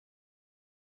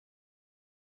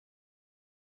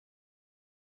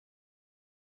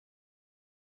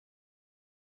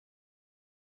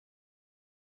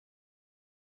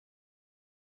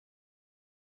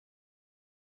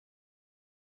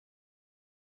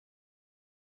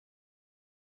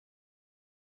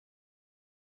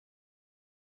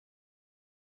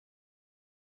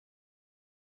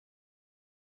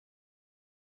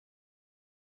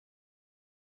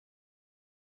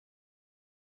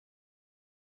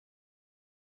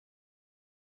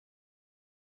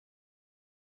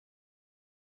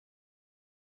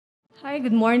Hi,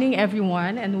 good morning,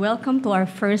 everyone, and welcome to our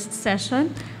first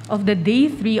session of the Day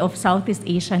 3 of Southeast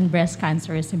Asian Breast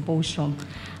Cancer Symposium.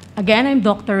 Again, I'm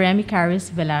Dr. Remy Caris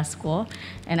Velasco,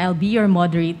 and I'll be your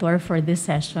moderator for this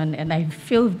session, and I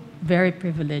feel very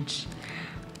privileged.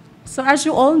 So as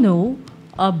you all know,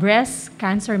 breast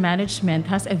cancer management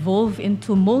has evolved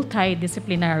into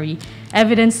multidisciplinary,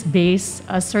 evidence-based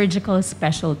surgical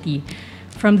specialty.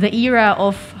 From the era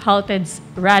of Halted's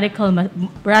radical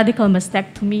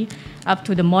mastectomy up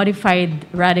to the modified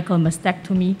radical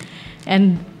mastectomy,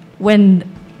 and when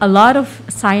a lot of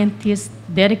scientists,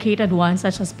 dedicated ones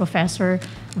such as Professor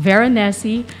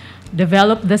Veronesi,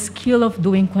 developed the skill of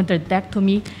doing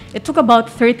quadratectomy, it took about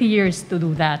 30 years to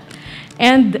do that.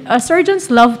 And surgeons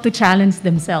love to challenge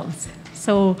themselves.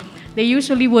 So they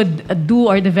usually would do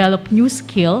or develop new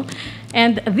skill,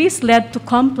 and this led to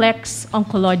complex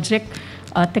oncologic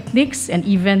techniques and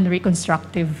even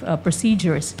reconstructive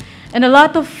procedures. And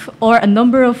a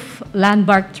number of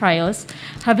landmark trials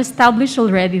have established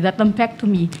already that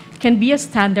lumpectomy can be a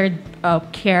standard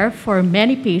care for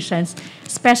many patients,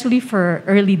 especially for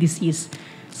early disease.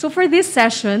 So for this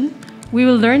session, we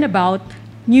will learn about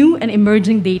new and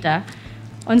emerging data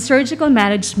on surgical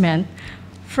management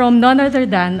from none other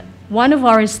than one of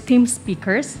our esteemed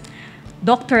speakers,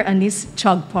 Dr. Anis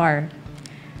Chagpar.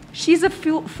 She's a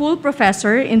full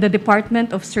professor in the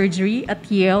Department of Surgery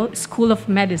at Yale School of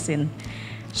Medicine.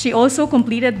 She also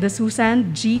completed the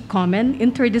Susan G. Komen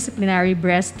Interdisciplinary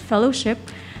Breast Fellowship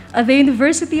at the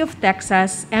University of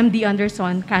Texas MD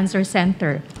Anderson Cancer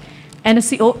Center. And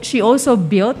she also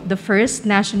built the first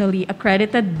nationally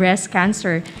accredited breast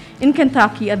cancer in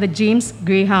Kentucky at the James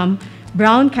Graham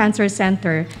Brown Cancer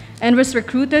Center and was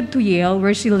recruited to Yale,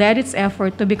 where she led its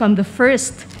effort to become the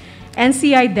first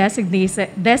NCI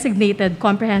designated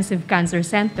comprehensive cancer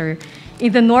center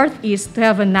in the Northeast to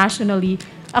have a nationally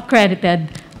accredited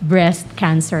breast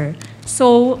cancer.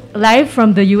 So, live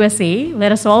from the USA,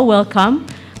 let us all welcome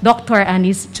Dr.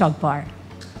 Anis Chagpar.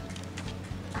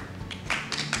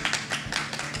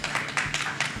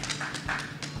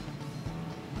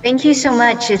 Thank you so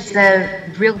much. It's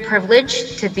a real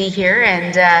privilege to be here,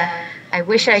 and I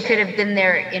wish I could have been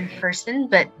there in person,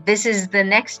 but this is the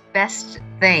next best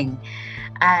thing.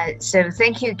 So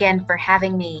thank you again for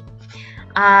having me.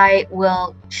 I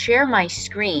will share my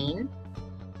screen.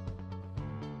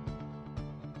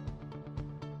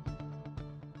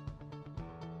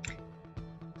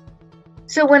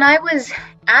 So when I was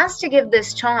asked to give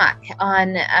this talk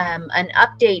on an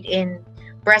update in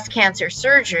breast cancer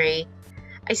surgery,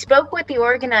 I spoke with the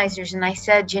organizers and I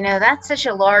said, you know, that's such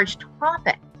a large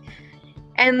topic.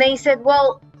 And they said,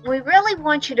 well, we really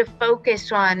want you to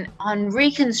focus on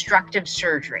reconstructive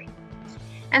surgery.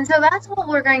 And so that's what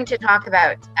we're going to talk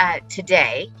about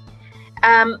today.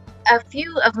 A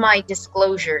few of my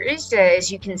disclosures,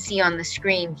 as you can see on the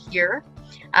screen here,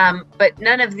 but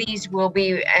none of these will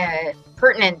be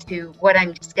pertinent to what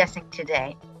I'm discussing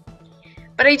today.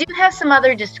 But I do have some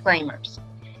other disclaimers.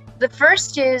 The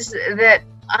first is that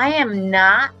I am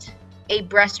not a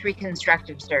breast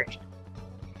reconstructive surgeon.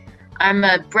 I'm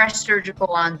a breast surgical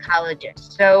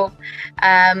oncologist. So,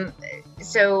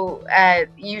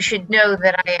 you should know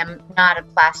that I am not a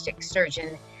plastic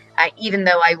surgeon, even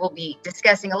though I will be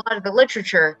discussing a lot of the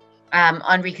literature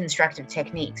on reconstructive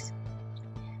techniques.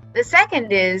 The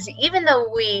second is, even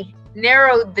though we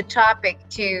narrowed the topic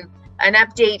to an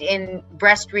update in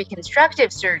breast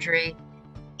reconstructive surgery,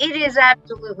 it is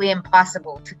absolutely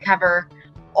impossible to cover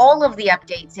all of the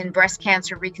updates in breast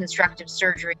cancer reconstructive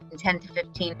surgery in 10 to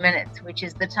 15 minutes, which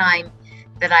is the time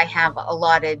that I have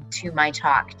allotted to my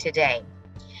talk today.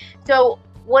 So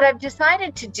what I've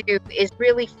decided to do is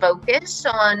really focus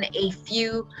on a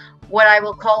few what I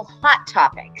will call hot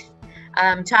topics,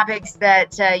 topics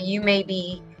that you may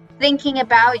be thinking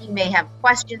about, you may have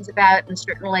questions about, and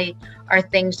certainly are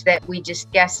things that we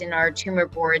discuss in our tumor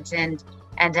boards and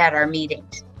at our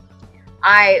meetings.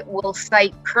 I will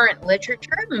cite current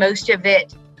literature, most of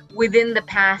it within the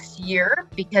past year,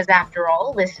 because after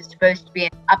all, this is supposed to be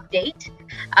an update.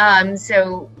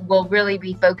 So we'll really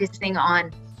be focusing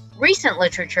on recent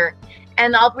literature,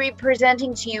 and I'll be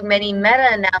presenting to you many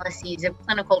meta-analyses of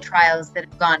clinical trials that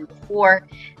have gone before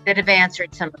that have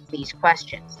answered some of these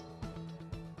questions.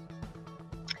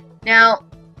 Now,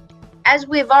 as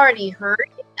we've already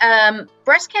heard,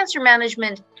 breast cancer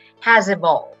management has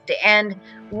evolved, and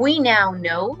we now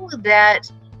know that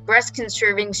breast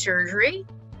conserving surgery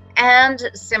and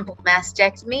simple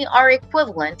mastectomy are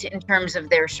equivalent in terms of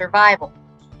their survival.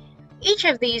 Each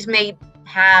of these may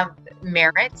have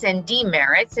merits and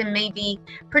demerits and may be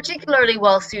particularly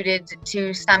well suited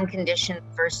to some conditions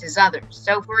versus others.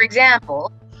 So for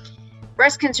example,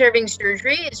 Breast-conserving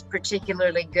surgery is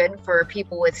particularly good for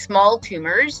people with small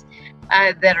tumors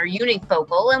that are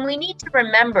unifocal, and we need to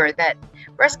remember that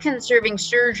breast-conserving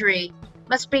surgery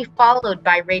must be followed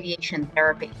by radiation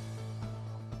therapy.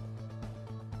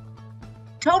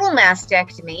 Total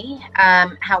mastectomy,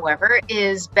 however,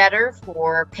 is better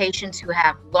for patients who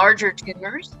have larger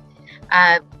tumors,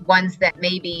 ones that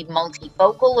may be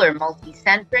multifocal or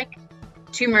multicentric,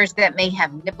 tumors that may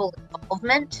have nipple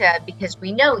involvement, because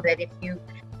we know that if you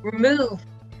remove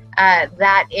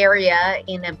that area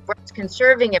in a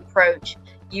breast-conserving approach,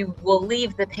 you will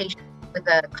leave the patient with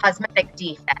a cosmetic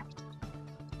defect.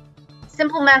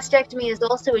 Simple mastectomy is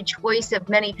also a choice of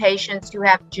many patients who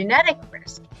have genetic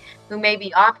risk, who may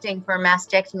be opting for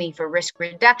mastectomy for risk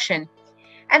reduction.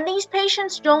 And these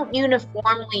patients don't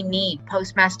uniformly need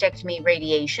post-mastectomy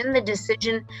radiation. The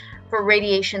decision for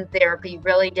radiation therapy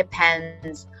really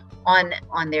depends on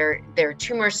their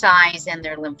tumor size and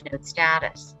their lymph node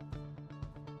status.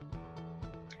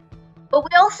 But we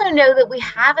also know that we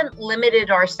haven't limited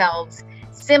ourselves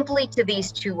simply to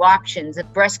these two options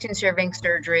of breast-conserving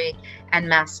surgery and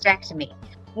mastectomy.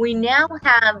 We now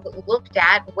have looked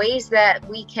at ways that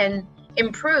we can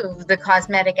improve the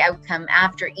cosmetic outcome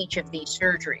after each of these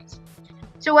surgeries.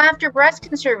 So after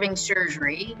breast-conserving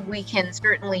surgery, we can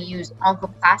certainly use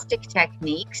oncoplastic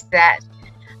techniques that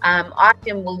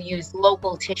often will use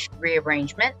local tissue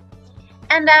rearrangement.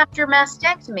 And after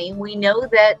mastectomy, we know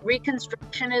that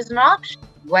reconstruction is an option,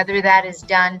 whether that is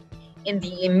done in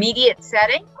the immediate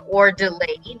setting or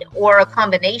delayed or a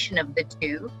combination of the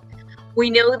two. We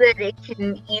know that it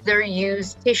can either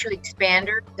use tissue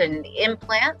expanders and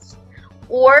implants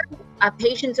or a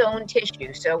patient's own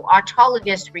tissue, so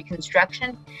autologous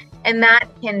reconstruction, and that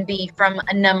can be from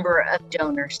a number of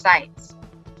donor sites.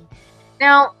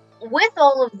 Now, with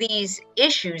all of these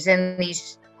issues and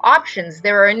these options,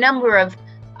 there are a number of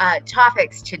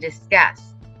topics to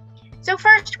discuss. So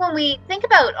first, when we think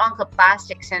about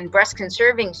oncoplastics and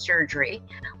breast-conserving surgery,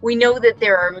 we know that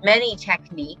there are many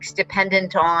techniques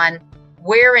dependent on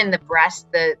where in the breast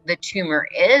the tumor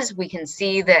is. We can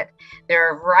see that there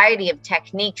are a variety of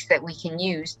techniques that we can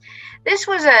use. This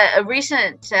was a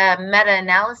recent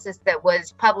meta-analysis that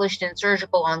was published in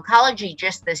Surgical Oncology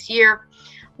just this year,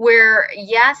 where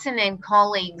Yasin and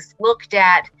colleagues looked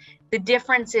at the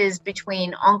differences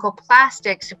between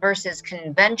oncoplastics versus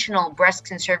conventional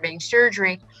breast-conserving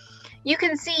surgery. You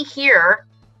can see here,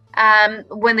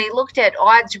 when they looked at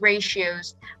odds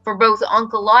ratios for both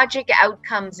oncologic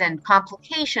outcomes and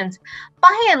complications,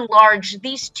 by and large,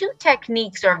 these two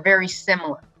techniques are very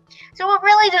similar. So it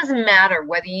really doesn't matter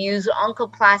whether you use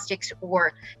oncoplastics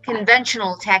or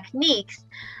conventional techniques.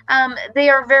 They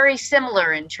are very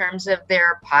similar in terms of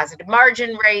their positive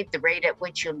margin rate, the rate at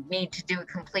which you'll need to do a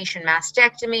completion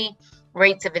mastectomy,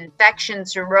 rates of infection,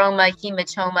 seroma,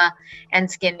 hematoma, and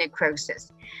skin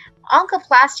necrosis.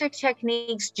 Oncoplastic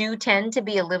techniques do tend to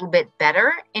be a little bit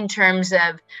better in terms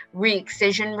of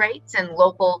re-excision rates and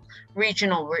local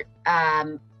regional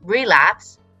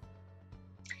relapse.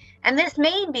 And this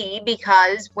may be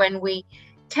because when we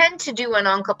tend to do an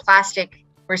oncoplastic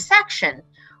resection,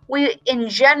 we in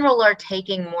general are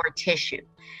taking more tissue.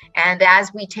 And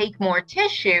as we take more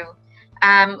tissue,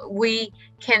 we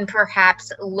can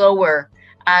perhaps lower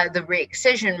the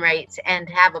re-excision rates and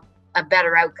have a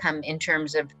better outcome in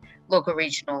terms of local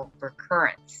regional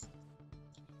recurrence.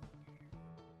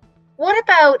 What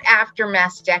about after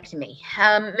mastectomy?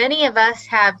 Many of us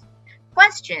have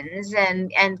questions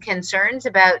and concerns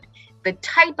about the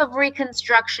type of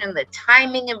reconstruction, the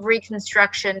timing of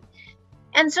reconstruction.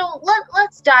 And so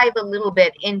let's dive a little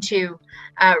bit into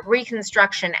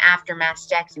reconstruction after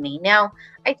mastectomy. Now,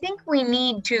 I think we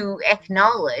need to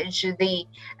acknowledge the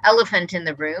elephant in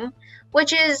the room,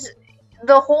 which is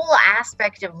the whole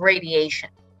aspect of radiation.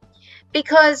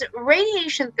 Because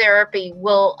radiation therapy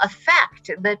will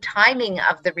affect the timing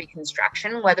of the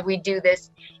reconstruction, whether we do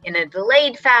this in a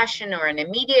delayed fashion or an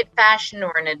immediate fashion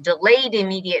or in a delayed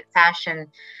immediate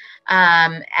fashion,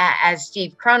 as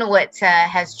Steve Kronowitz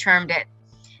has termed it.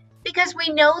 Because we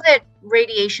know that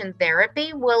radiation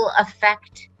therapy will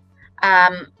affect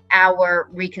our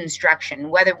reconstruction,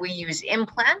 whether we use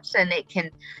implants, and it can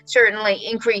certainly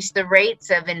increase the rates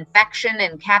of infection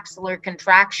and capsular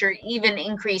contracture, even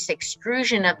increase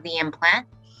extrusion of the implant.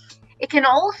 It can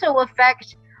also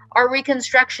affect our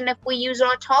reconstruction if we use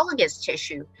autologous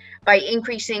tissue by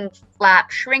increasing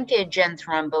flap shrinkage and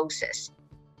thrombosis.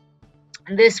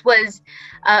 This was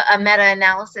a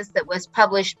meta-analysis that was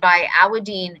published by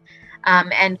Awadine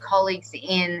and colleagues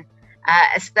in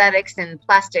Aesthetics and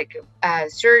Plastic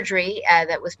Surgery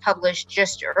that was published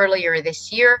just earlier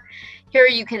this year. Here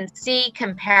you can see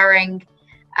comparing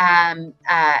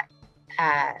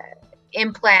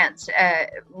implants,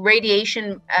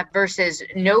 radiation versus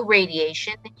no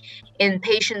radiation in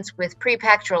patients with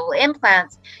prepectoral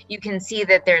implants, you can see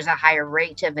that there's a higher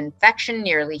rate of infection,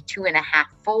 nearly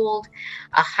 2.5-fold,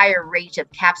 a higher rate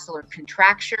of capsular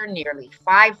contracture, nearly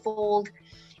 5-fold,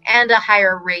 and a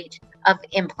higher rate of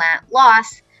implant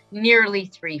loss, nearly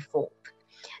 3-fold.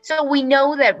 So we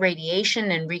know that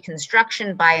radiation and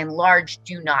reconstruction by and large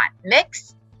do not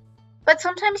mix, but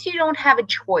sometimes you don't have a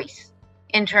choice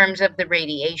in terms of the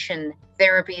radiation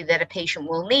therapy that a patient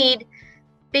will need,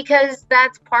 because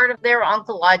that's part of their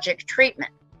oncologic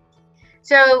treatment.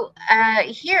 So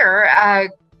here,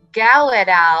 Gao et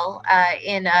al.,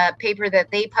 in a paper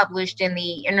that they published in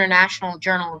the International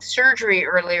Journal of Surgery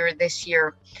earlier this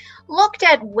year, looked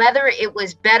at whether it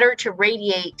was better to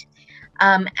radiate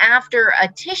after a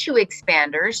tissue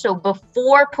expander. So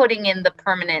before putting in the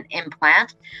permanent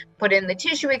implant, put in the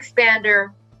tissue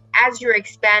expander. As you're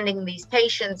expanding these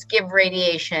patients, give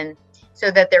radiation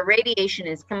so that their radiation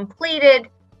is completed,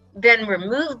 then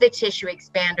remove the tissue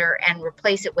expander and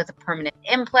replace it with a permanent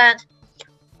implant,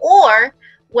 or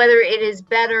whether it is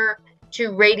better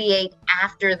to radiate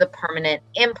after the permanent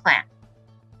implant.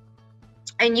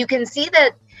 And you can see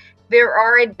that there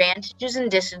are advantages and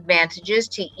disadvantages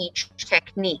to each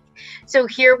technique. So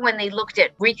here, when they looked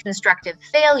at reconstructive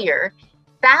failure,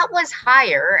 that was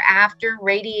higher after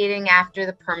radiating after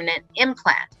the permanent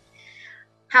implant.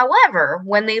 However,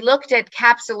 when they looked at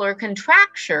capsular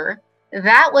contracture,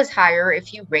 that was higher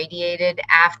if you radiated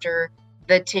after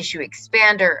the tissue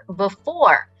expander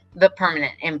before the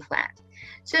permanent implant.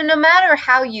 So no matter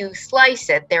how you slice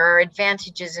it, there are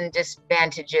advantages and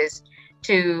disadvantages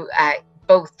to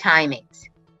both timings.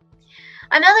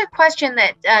 Another question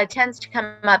that tends to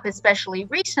come up, especially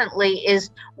recently, is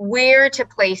where to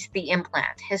place the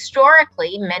implant.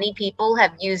 Historically, many people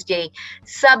have used a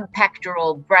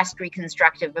subpectoral breast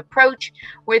reconstructive approach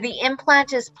where the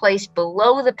implant is placed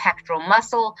below the pectoral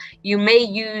muscle. You may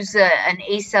use an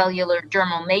acellular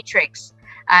dermal matrix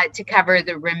to cover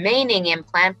the remaining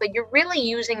implant, but you're really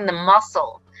using the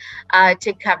muscle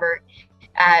to cover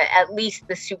at least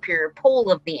the superior pole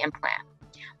of the implant.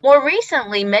 More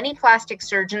recently, many plastic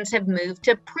surgeons have moved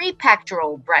to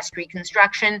prepectoral breast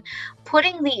reconstruction,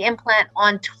 putting the implant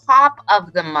on top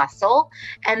of the muscle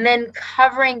and then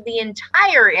covering the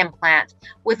entire implant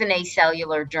with an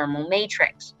acellular dermal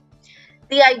matrix.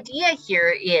 The idea here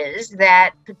is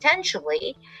that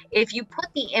potentially, if you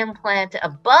put the implant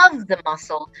above the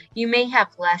muscle, you may have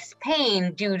less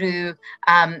pain due to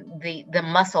the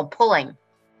muscle pulling.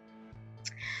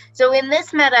 So in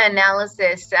this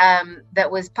meta-analysis that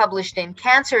was published in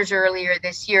Cancers earlier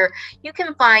this year, you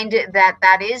can find that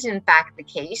that is in fact the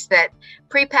case, that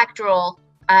prepectoral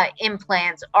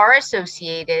implants are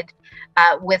associated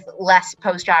with less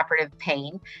postoperative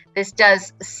pain. This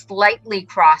does slightly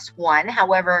cross one.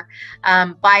 However,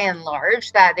 by and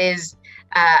large, that is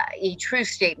a true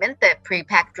statement that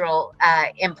prepectoral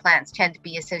implants tend to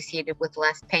be associated with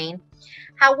less pain.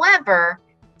 However,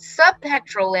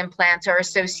 subpectoral implants are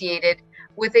associated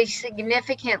with a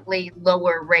significantly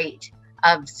lower rate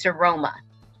of seroma.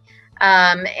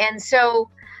 So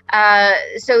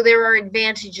there are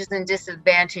advantages and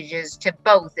disadvantages to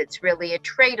both. It's really a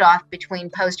trade-off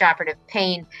between postoperative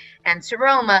pain and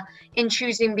seroma in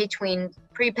choosing between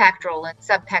prepectoral and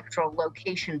subpectoral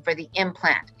location for the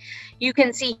implant. You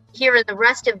can see here in the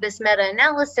rest of this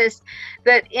meta-analysis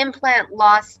that implant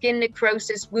loss, skin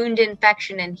necrosis, wound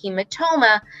infection, and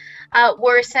hematoma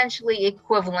were essentially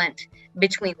equivalent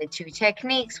between the two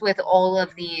techniques, with all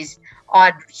of these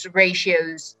odds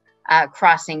ratios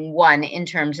crossing 1 in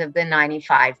terms of the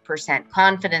 95%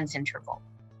 confidence interval.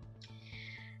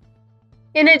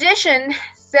 In addition,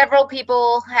 several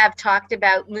people have talked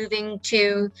about moving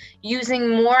to using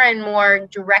more and more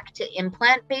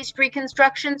direct-to-implant-based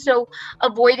reconstruction, so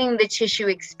avoiding the tissue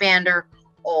expander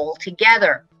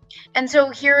altogether. And so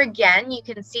here again, you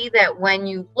can see that when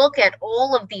you look at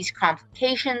all of these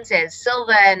complications, as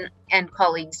Silva and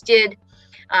colleagues did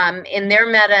in their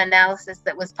meta-analysis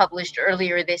that was published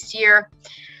earlier this year,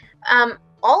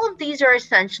 all of these are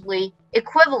essentially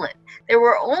equivalent. There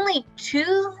were only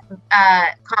 2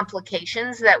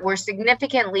 complications that were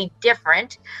significantly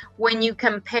different when you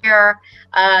compare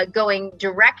going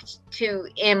direct to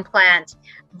implant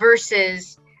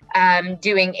versus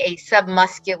doing a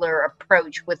submuscular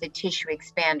approach with a tissue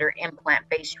expander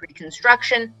implant-based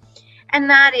reconstruction, and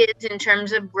that is in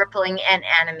terms of rippling and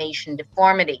animation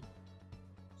deformity.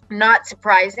 Not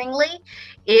surprisingly,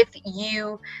 if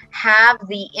you have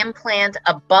the implant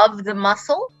above the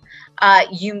muscle,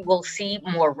 you will see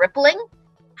more rippling.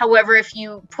 However, if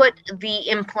you put the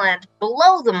implant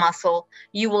below the muscle,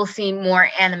 you will see more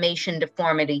animation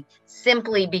deformity,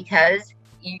 simply because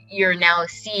you're now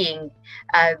seeing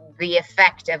the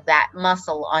effect of that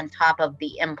muscle on top of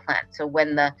the implant. So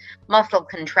when the muscle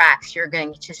contracts, you're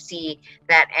going to see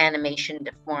that animation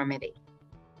deformity.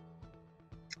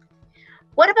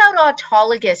 What about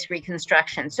autologous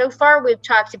reconstruction? So far, we've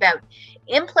talked about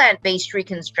implant-based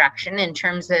reconstruction in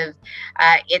terms of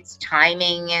its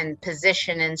timing and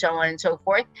position and so on and so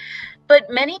forth. But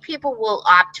many people will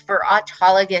opt for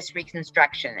autologous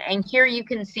reconstruction. And here you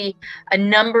can see a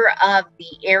number of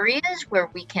the areas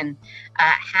where we can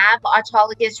have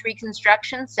autologous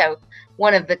reconstruction. So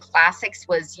one of the classics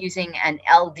was using an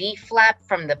LD flap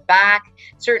from the back.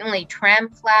 Certainly tram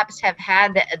flaps have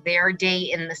had their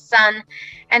day in the sun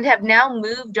and have now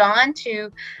moved on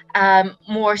to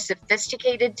more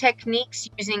sophisticated techniques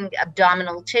using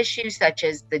abdominal tissue, such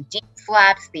as the deep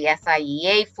flaps, the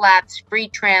SIEA flaps, free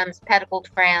trams, pedicle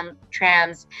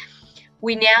trams.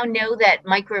 We now know that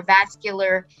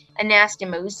microvascular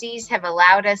anastomoses have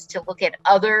allowed us to look at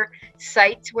other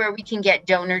sites where we can get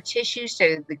donor tissue,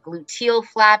 so the gluteal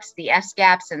flaps, the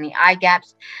S-gaps, and the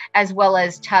I-gaps, as well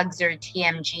as tugs or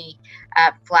TMG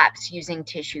flaps using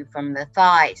tissue from the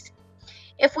thighs.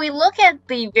 If we look at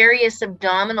the various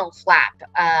abdominal flap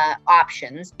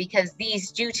options, because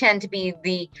these do tend to be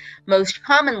the most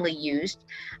commonly used,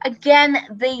 again,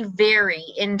 they vary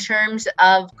in terms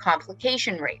of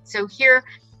complication rate. So here,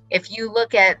 if you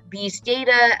look at these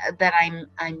data that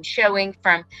I'm showing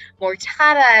from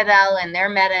Mortada et al. And their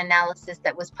meta-analysis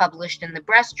that was published in the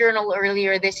Breast Journal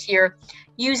earlier this year,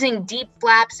 using deep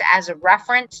flaps as a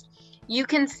reference, you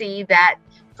can see that,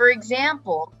 for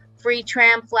example, free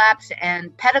tram flaps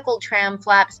and pedicle tram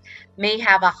flaps may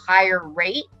have a higher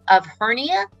rate of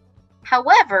hernia.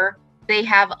 However, they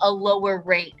have a lower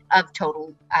rate of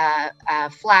total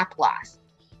flap loss.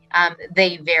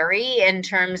 They vary in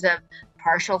terms of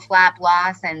partial flap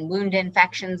loss and wound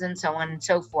infections and so on and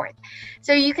so forth.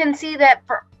 So you can see that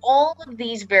for all of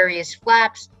these various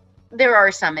flaps, there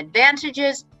are some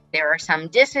advantages, there are some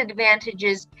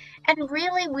disadvantages, and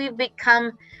really we've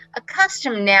become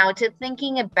accustomed now to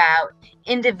thinking about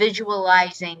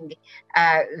individualizing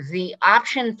the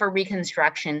option for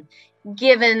reconstruction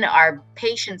given our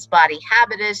patient's body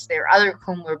habitus, their other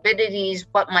comorbidities,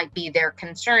 what might be their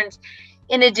concerns,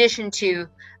 in addition to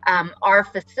our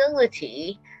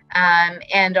facility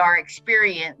and our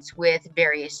experience with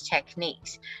various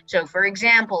techniques. So for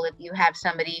example, if you have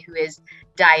somebody who is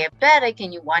diabetic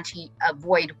and you want to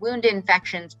avoid wound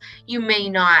infections, you may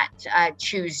not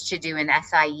choose to do an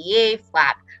SIEA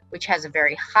flap, which has a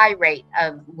very high rate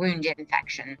of wound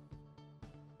infection,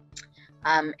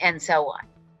 and so on.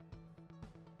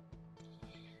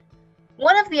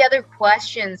 One of the other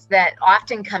questions that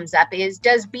often comes up is,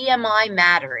 does BMI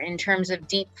matter in terms of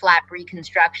deep flap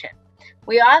reconstruction?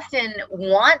 We often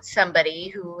want somebody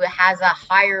who has a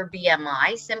higher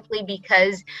BMI simply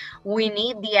because we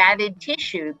need the added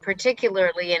tissue,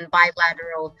 particularly in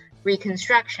bilateral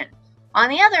reconstruction. On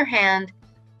the other hand,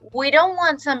 we don't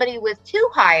want somebody with too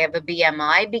high of a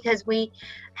BMI because we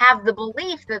have the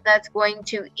belief that that's going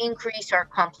to increase our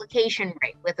complication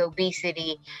rate with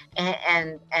obesity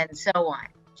and so on.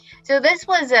 So this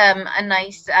was a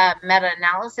nice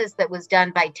meta-analysis that was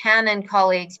done by Tan and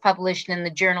colleagues, published in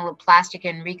the Journal of Plastic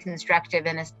and Reconstructive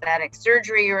and Aesthetic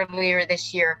Surgery earlier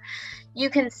this year. You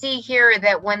can see here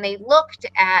that when they looked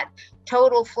at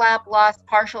total flap loss,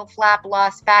 partial flap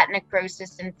loss, fat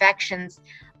necrosis, infections,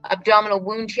 abdominal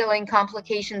wound healing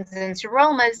complications, and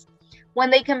seromas, when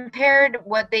they compared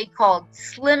what they called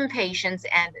slim patients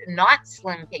and not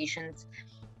slim patients,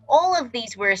 all of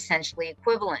these were essentially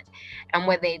equivalent. And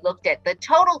when they looked at the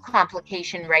total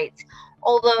complication rates,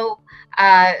 although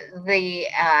the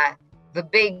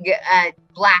big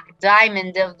black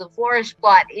diamond of the forest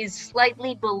plot is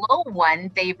slightly below 1,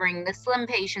 favoring the slim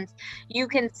patients, you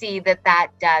can see that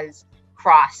that does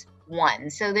cross 1.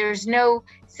 So there's no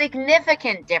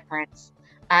significant difference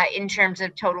in terms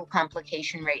of total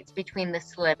complication rates between the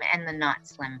slim and the not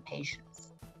slim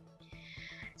patients.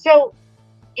 So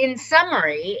in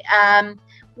summary,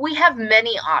 we have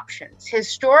many options.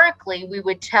 Historically, we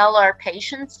would tell our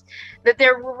patients that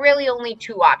there were really only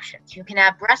 2 options. You can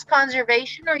have breast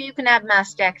conservation or you can have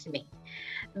mastectomy.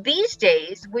 These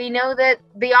days, we know that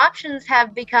the options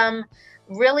have become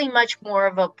really much more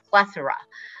of a plethora.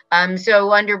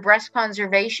 So under breast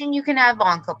conservation, you can have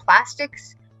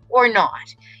oncoplastics or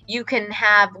not. You can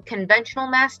have conventional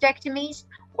mastectomies,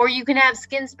 or you can have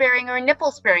skin-sparing or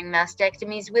nipple-sparing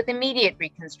mastectomies with immediate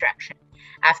reconstruction.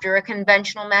 After a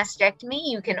conventional mastectomy,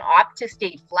 you can opt to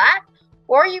stay flat,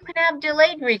 or you can have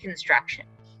delayed reconstruction.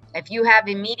 If you have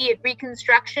immediate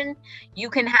reconstruction, you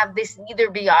can have this either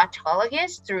be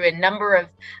autologous through a number of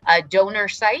donor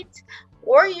sites,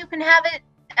 or you can have it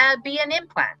be an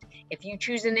implant. If you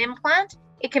choose an implant,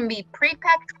 it can be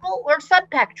prepectoral or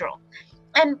subpectoral.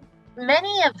 And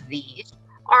many of these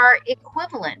are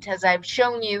equivalent, as I've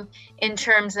shown you, in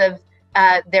terms of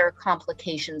their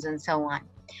complications and so on.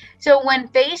 So when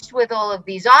faced with all of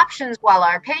these options, while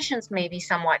our patients may be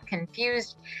somewhat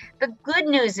confused, the good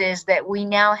news is that we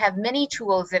now have many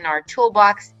tools in our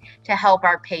toolbox to help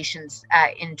our patients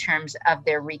in terms of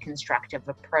their reconstructive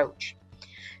approach.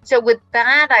 So with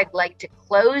that, I'd like to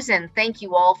close and thank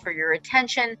you all for your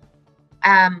attention.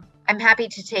 I'm happy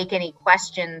to take any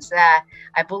questions.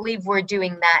 I believe we're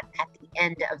doing that at the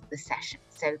end of the session.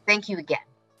 So thank you again.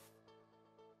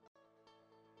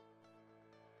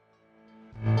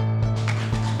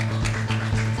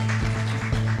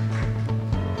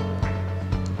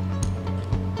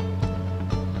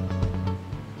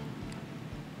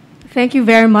 Thank you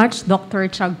very much, Dr.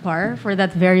 Chagpar, for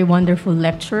that very wonderful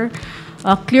lecture.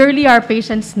 Clearly, our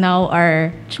patients now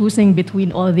are choosing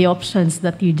between all the options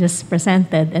that you just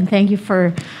presented. And thank you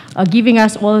for giving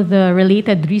us all the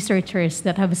related researchers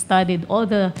that have studied all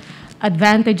the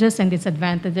advantages and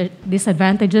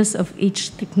disadvantages of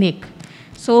each technique.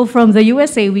 So from the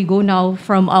USA, we go now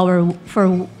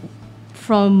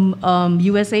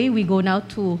USA, we go now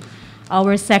to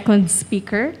our second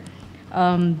speaker,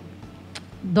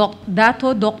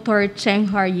 Dato Dr.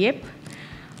 Cheng-har Yip.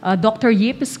 Dr.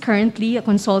 Yip is currently a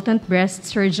consultant breast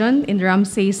surgeon in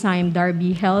Ramsay Sime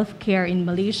Darby Healthcare in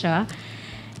Malaysia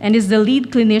and is the lead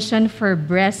clinician for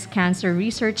breast cancer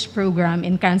research program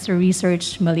in Cancer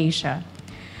Research Malaysia.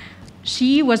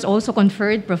 She was also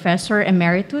conferred Professor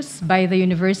Emeritus by the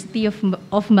University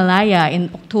of Malaya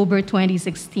in October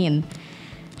 2016.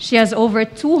 She has over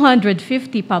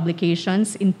 250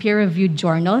 publications in peer-reviewed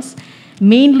journals,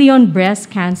 mainly on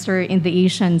breast cancer in the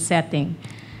Asian setting.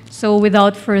 So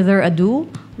without further ado,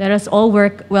 let us all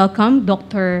welcome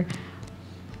Dr.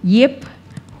 Yip,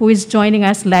 who is joining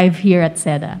us live here at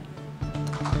SEDA.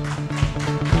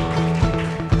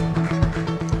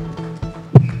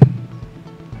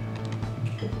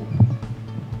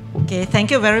 Okay,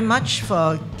 thank you very much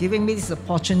for giving me this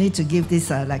opportunity to give this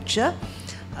lecture.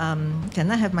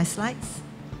 Can I have my slides?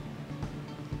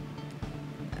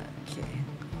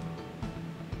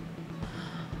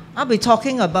 I'll be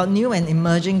talking about new and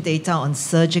emerging data on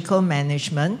surgical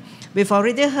management. We've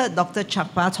already heard Dr.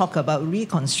 Chagpar talk about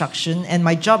reconstruction, and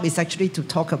my job is actually to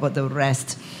talk about the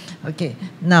rest. Okay,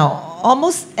 now,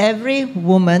 almost every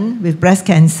woman with breast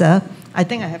cancer, I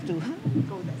think I have to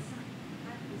go there.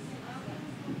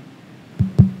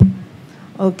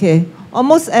 Okay,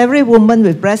 almost every woman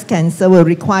with breast cancer will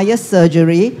require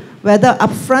surgery, whether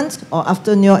upfront or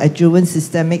after neoadjuvant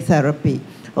systemic therapy.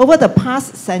 Over the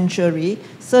past century,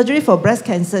 surgery for breast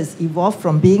cancer has evolved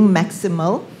from being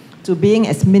maximal to being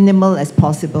as minimal as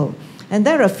possible. And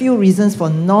there are a few reasons for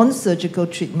non-surgical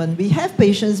treatment. We have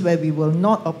patients where we will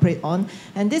not operate on,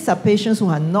 and these are patients who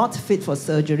are not fit for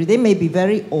surgery. They may be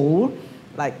very old,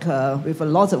 like with a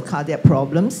lot of cardiac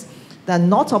problems. They're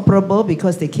not operable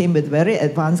because they came with very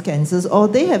advanced cancers, or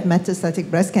they have metastatic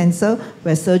breast cancer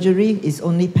where surgery is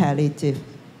only palliative.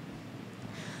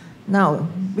 Now,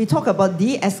 we talk about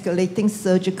de-escalating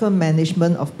surgical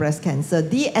management of breast cancer.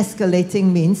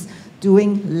 De-escalating means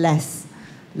doing less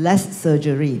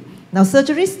surgery. Now,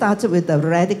 surgery started with the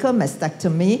radical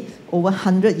mastectomy over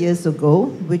 100 years ago,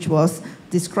 which was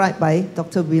described by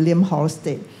Dr. William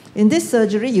Halsted. In this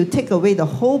surgery, you take away the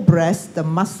whole breast, the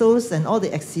muscles, and all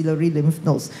the axillary lymph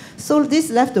nodes. So this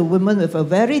left the woman with a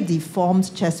very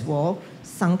deformed chest wall,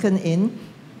 sunken in,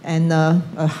 and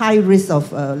a high risk of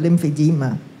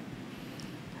lymphedema.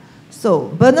 So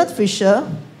Bernard Fisher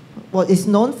is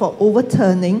known for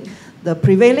overturning the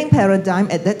prevailing paradigm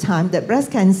at that time that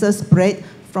breast cancer spread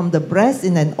from the breast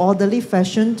in an orderly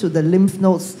fashion to the lymph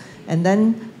nodes and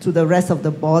then to the rest of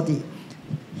the body.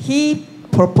 He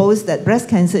proposed that breast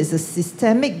cancer is a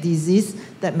systemic disease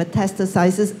that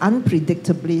metastasizes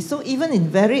unpredictably. So even in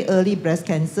very early breast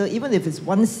cancer, even if it's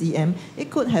 1 cm, it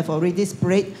could have already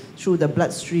spread through the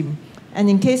bloodstream. And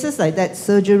in cases like that,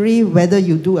 surgery, whether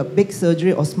you do a big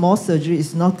surgery or small surgery,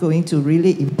 is not going to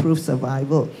really improve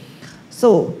survival.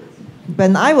 So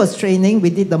when I was training, we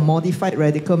did the modified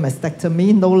radical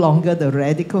mastectomy, no longer the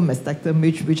radical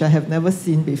mastectomy, which I have never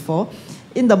seen before.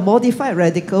 In the modified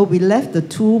radical, we left the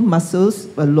two muscles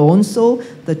alone, so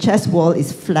the chest wall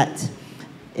is flat.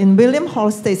 In William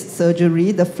Halsted's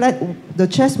surgery, the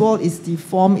chest wall is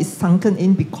deformed, is sunken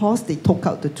in because they took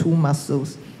out the two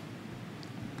muscles.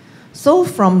 So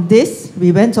from this,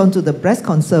 we went on to the breast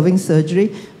conserving surgery,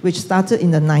 which started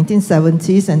in the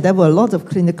 1970s, and there were a lot of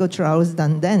clinical trials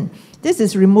done then. This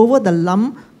is removal of the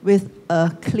lump with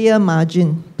a clear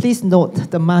margin. Please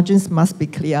note, the margins must be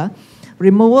clear.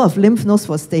 Removal of lymph nodes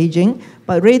for staging,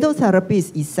 but radiotherapy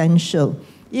is essential.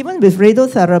 Even with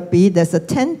radiotherapy, there's a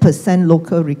 10%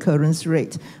 local recurrence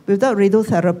rate. Without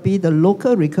radiotherapy, the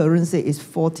local recurrence rate is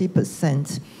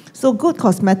 40%. So good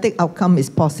cosmetic outcome is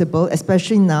possible,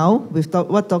 especially now with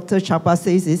what Dr. Chagpar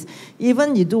says is,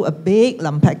 even you do a big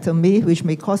lumpectomy, which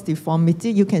may cause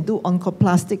deformity, you can do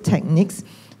oncoplastic techniques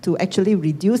to actually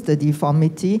reduce the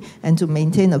deformity and to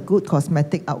maintain a good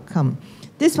cosmetic outcome.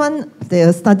 This one,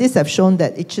 the studies have shown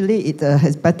that actually it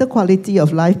has better quality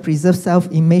of life, preserves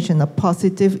self-image, and a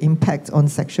positive impact on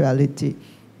sexuality.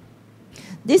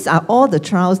 These are all the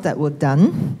trials that were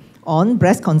done on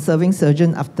breast conserving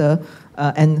surgery after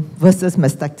and versus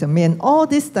mastectomy. And all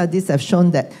these studies have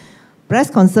shown that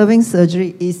breast conserving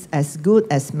surgery is as good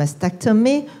as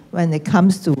mastectomy when it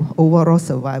comes to overall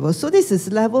survival. So this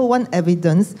is level 1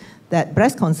 evidence that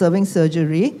breast conserving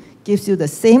surgery gives you the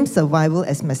same survival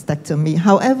as mastectomy.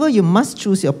 However, you must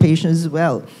choose your patients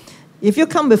well. If you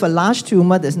come with a large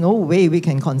tumor, there's no way we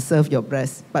can conserve your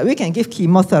breast. But we can give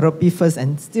chemotherapy first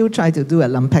and still try to do a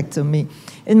lumpectomy.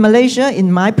 In Malaysia,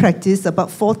 in my practice, about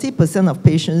 40% of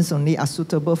patients only are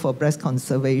suitable for breast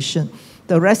conservation.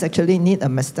 The rest actually need a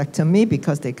mastectomy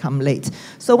because they come late.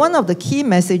 So one of the key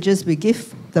messages we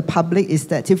give the public is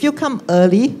that if you come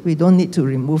early, we don't need to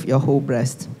remove your whole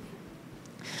breast.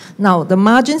 Now, the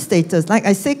margin status, like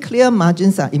I say, clear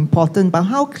margins are important, but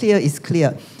how clear is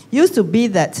clear? Used to be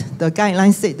that the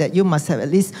guidelines said that you must have at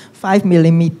least 5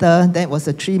 millimeter, that was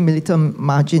a 3 millimeter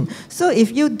margin. So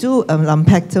if you do a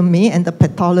lumpectomy and the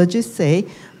pathologists say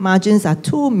margins are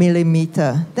 2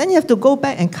 millimeter, then you have to go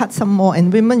back and cut some more,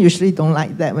 and women usually don't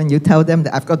like that when you tell them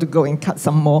that I've got to go and cut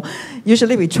some more.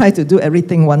 Usually we try to do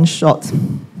everything one shot.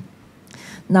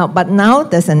 But now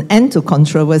there's an end to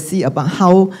controversy about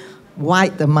how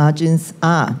wide the margins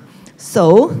are.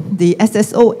 So the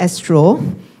SSO Astro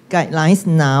guidelines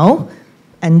now,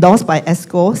 endorsed by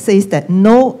ESCO, says that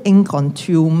no ink on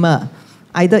tumor,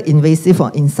 either invasive or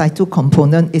in situ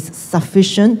component, is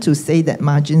sufficient to say that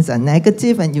margins are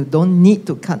negative and you don't need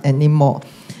to cut anymore.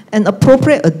 An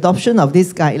appropriate adoption of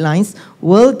these guidelines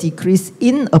will decrease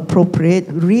inappropriate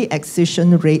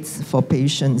re-excision rates for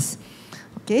patients.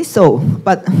 Okay, so,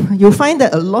 but you'll find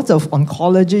that a lot of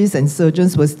oncologists and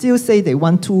surgeons will still say they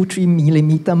want 2-3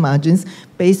 millimeter margins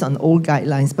based on old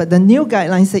guidelines. But the new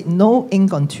guidelines say no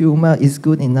ink on tumor is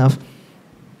good enough.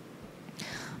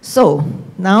 So,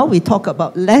 now we talk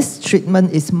about less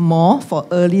treatment is more for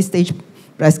early stage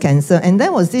breast cancer. And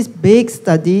there was this big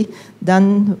study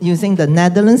done using the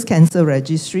Netherlands Cancer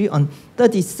Registry on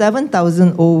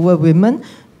 37,000 over women.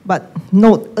 But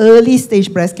note, early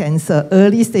stage breast cancer.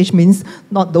 Early stage means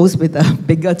not those with the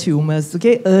bigger tumors,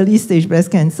 okay? Early stage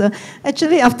breast cancer.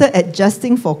 Actually, after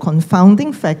adjusting for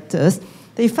confounding factors,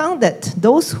 they found that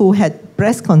those who had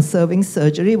breast conserving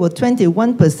surgery were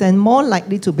 21% more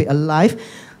likely to be alive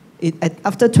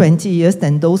after 20 years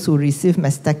than those who received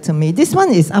mastectomy. This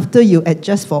one is after you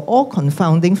adjust for all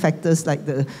confounding factors like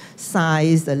the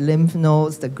size, the lymph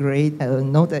nodes, the grade,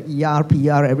 the ER,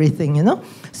 PR, everything, you know.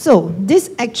 So this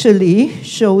actually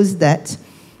shows that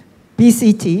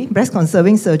BCT, breast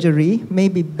conserving surgery, may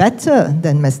be better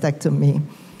than mastectomy.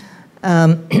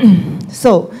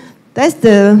 So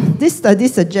this study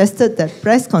suggested that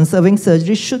breast conserving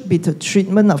surgery should be the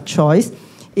treatment of choice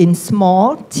in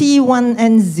small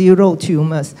T1N0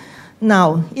 tumors.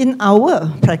 Now, in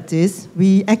our practice,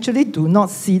 we actually do not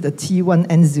see the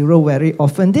T1N0 very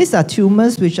often. These are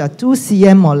tumors which are 2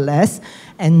 cm or less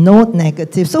and node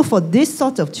negative. So for this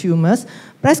sort of tumors,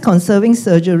 breast conserving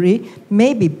surgery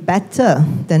may be better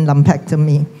than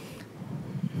lumpectomy.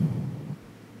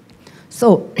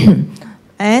 So,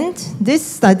 and this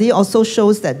study also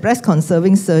shows that breast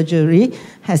conserving surgery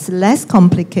has less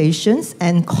complications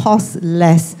and costs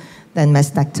less than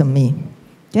mastectomy.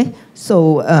 Okay?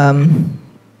 So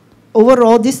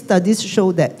overall, these studies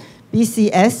show that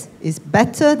BCS is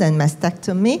better than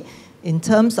mastectomy in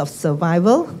terms of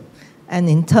survival and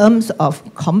in terms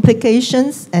of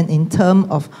complications and in terms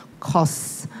of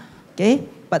costs. Okay?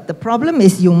 But the problem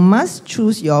is you must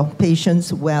choose your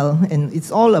patients well, and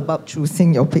it's all about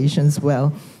choosing your patients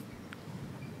well.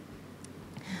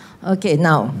 Okay,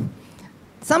 now,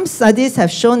 some studies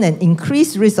have shown an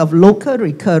increased risk of local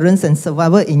recurrence and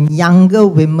survival in younger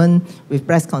women with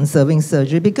breast conserving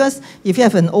surgery, because if you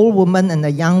have an old woman and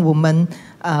a young woman,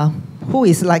 who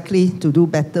is likely to do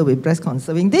better with breast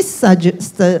conserving? This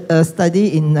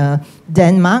study in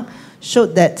Denmark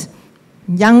showed that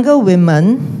younger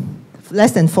women,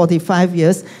 less than 45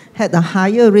 years, had a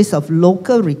higher risk of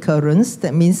local recurrence,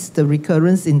 that means the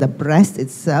recurrence in the breast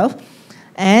itself,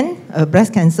 and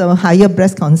breast cancer, higher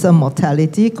breast cancer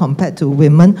mortality compared to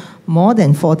women more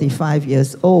than 45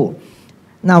 years old.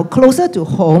 Now, closer to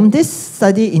home, this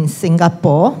study in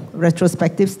Singapore,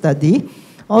 retrospective study,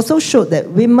 also showed that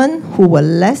women who were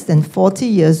less than 40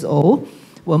 years old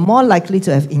were more likely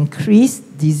to have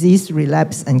increased disease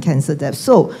relapse and cancer death.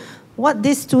 So, what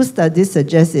these two studies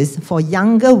suggest is, for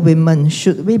younger women,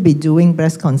 should we be doing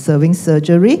breast-conserving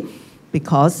surgery?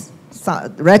 Because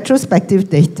retrospective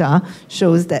data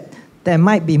shows that there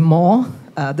might be more,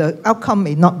 the outcome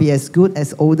may not be as good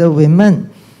as older women.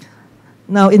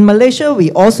 Now, in Malaysia,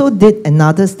 we also did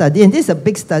another study, and this is a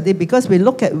big study because we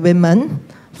look at women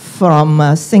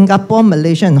from Singapore,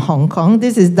 Malaysia, and Hong Kong.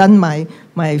 This is done by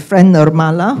my friend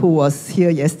Nirmala, who was here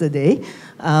yesterday.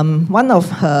 One of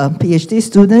her PhD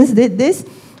students did this,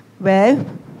 where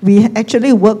we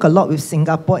actually work a lot with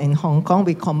Singapore and Hong Kong.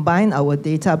 We combine our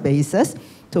databases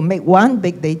to make one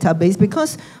big database,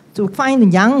 because to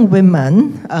find young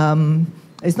women,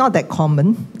 it's not that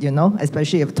common, you know,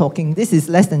 especially if talking, this is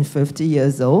less than 50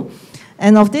 years old.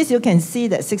 And of this, you can see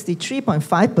that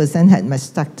 63.5% had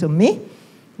mastectomy.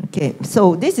 Okay,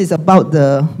 so this is about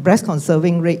the breast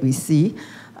conserving rate we see.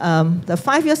 The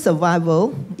 5-year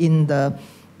survival in the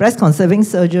breast conserving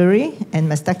surgery and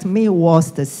mastectomy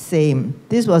was the same.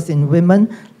 This was in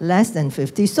women less than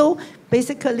 50. So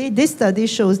basically, this study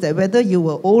shows that whether you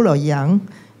were old or young,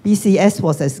 BCS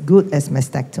was as good as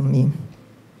mastectomy.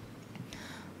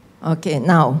 Okay,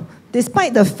 now,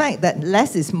 despite the fact that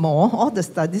less is more, all the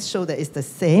studies show that it's the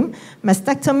same,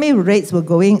 mastectomy rates were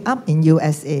going up in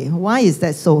U.S.A. Why is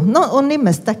that so? Not only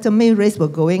mastectomy rates were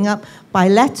going up,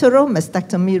 bilateral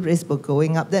mastectomy rates were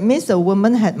going up. That means a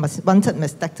woman had wanted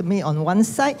mastectomy on one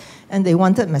side, and they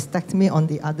wanted mastectomy on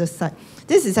the other side.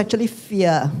 This is actually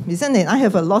fear, isn't it? I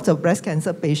have a lot of breast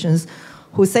cancer patients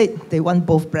who say they want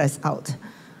both breasts out.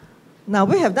 Now,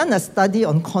 we have done a study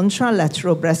on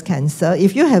contralateral breast cancer.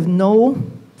 If you have no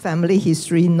family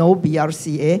history, no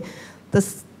BRCA,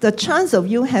 the chance of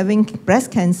you having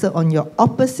breast cancer on your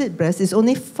opposite breast is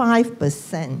only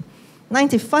 5%.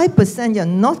 95% you're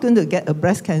not going to get a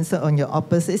breast cancer on your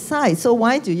opposite side. So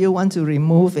why do you want to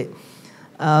remove it?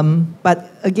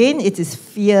 But again, it is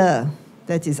fear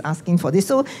that is asking for this.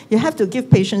 So you have to give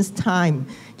patients time.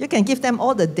 You can give them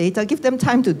all the data, give them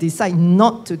time to decide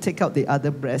not to take out the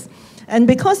other breast. And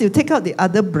because you take out the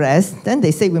other breast, then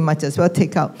they say we might as well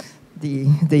take out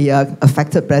the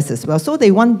affected breast as well. So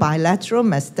they want bilateral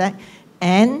mastect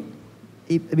and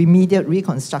immediate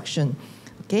reconstruction.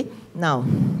 Okay, now,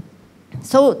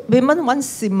 so women want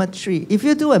symmetry. If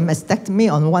you do a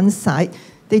mastectomy on one side,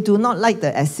 they do not like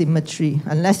the asymmetry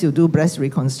unless you do breast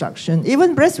reconstruction.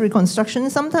 Even breast reconstruction,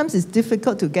 sometimes it's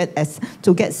difficult to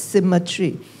get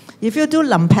symmetry. If you do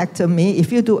lumpectomy,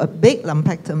 if you do a big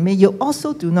lumpectomy, you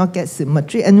also do not get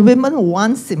symmetry. And women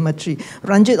want symmetry.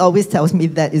 Ranjit always tells me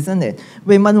that, isn't it?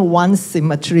 Women want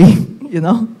symmetry, you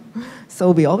know?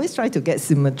 So we always try to get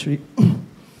symmetry.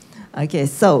 Okay,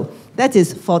 so that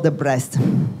is for the breast.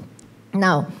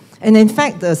 Now, and in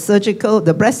fact,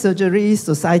 the breast surgery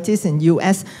societies in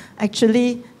U.S.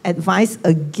 actually advise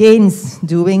against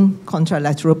doing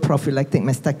contralateral prophylactic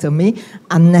mastectomy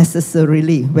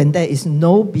unnecessarily when there is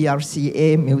no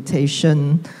BRCA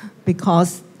mutation,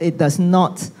 because it does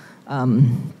not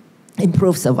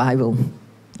improve survival.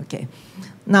 Okay.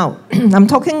 Now, I'm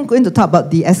going to talk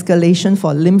about the escalation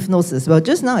for lymph nodes as well.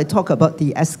 Just now I talked about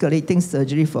the escalating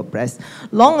surgery for breast.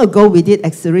 Long ago, we did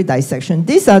axillary dissection.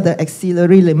 These are the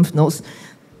axillary lymph nodes.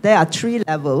 There are 3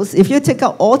 levels. If you take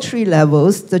out all 3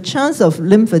 levels, the chance of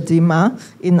lymphedema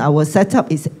in our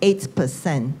setup is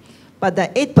 8%. But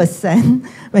that 8%,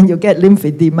 when you get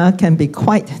lymphedema, can be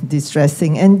quite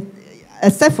distressing. And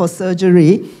except for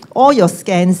surgery, all your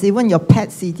scans, even your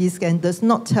PET-CT scan, does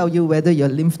not tell you whether your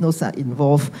lymph nodes are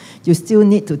involved. You still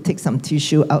need to take some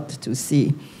tissue out to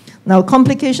see. Now,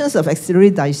 complications of axillary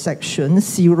dissection: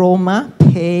 seroma,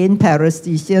 pain,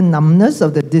 paresthesia, numbness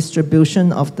of the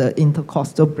distribution of the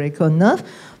intercostal brachial nerve,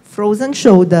 frozen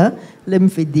shoulder,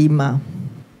 lymphedema.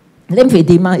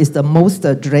 Lymphedema is the most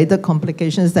dreaded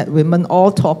complications that women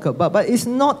all talk about, but it's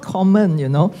not common, you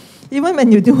know. Even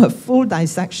when you do a full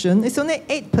dissection, it's only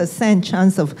 8%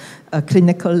 chance of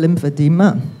clinical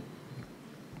lymphedema.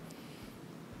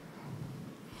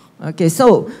 Okay,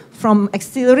 so from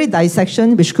axillary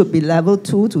dissection, which could be level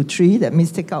 2 to 3, that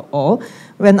means take out all.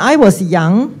 When I was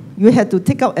young, you had to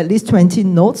take out at least 20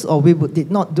 nodes, or we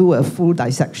did not do a full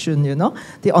dissection, you know.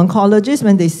 The oncologists,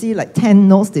 when they see like 10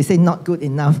 nodes, they say not good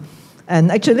enough. And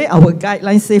actually, our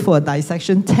guidelines say for a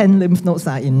dissection, 10 lymph nodes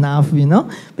are enough, you know,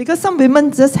 because some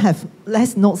women just have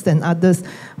less nodes than others.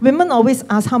 Women always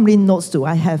ask, how many nodes do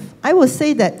I have? I would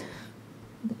say that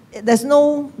it's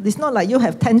not like you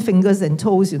have 10 fingers and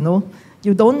toes, you know.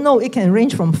 You don't know, it can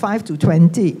range from 5 to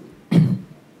 20.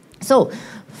 So,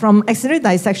 from axillary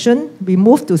dissection, we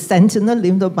move to sentinel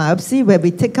lymph node biopsy, where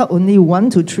we take out only 1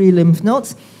 to 3 lymph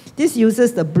nodes. This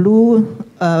uses the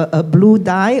a blue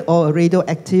dye or a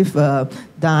radioactive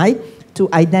dye to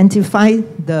identify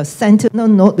the sentinel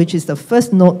node, which is the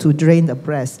first node to drain the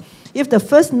breast. If the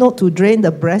first node to drain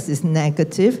the breast is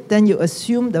negative, then you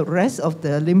assume the rest of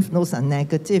the lymph nodes are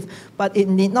negative. But it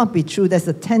need not be true. There's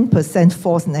a 10%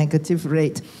 false negative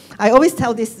rate. I always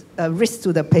tell this risk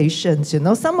to the patients, you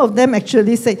know. Some of them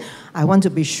actually say, I want to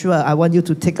be sure, I want you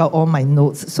to take out all my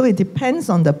nodes. So it depends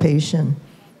on the patient.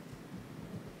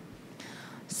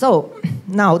 So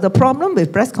now the problem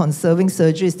with breast conserving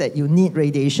surgery is that you need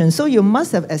radiation. So you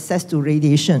must have access to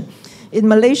radiation. In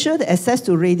Malaysia, the access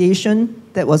to radiation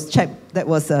that was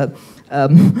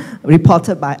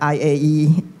reported by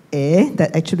IAEA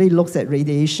that actually looks at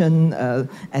radiation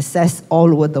access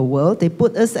all over the world, they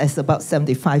put us as about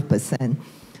 75%.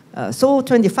 So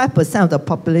 25% of the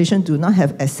population do not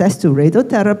have access to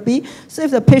radiotherapy. So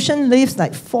if the patient lives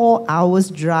like 4 hours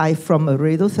drive from a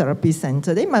radiotherapy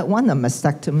center, they might want a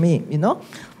mastectomy, you know.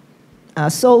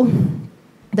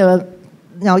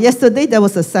 Now, yesterday there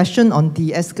was a session on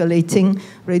de-escalating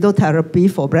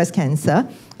radiotherapy for breast cancer.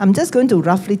 I'm just going to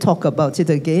roughly talk about it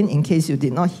again in case you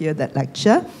did not hear that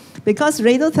lecture, because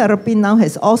radiotherapy now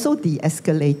has also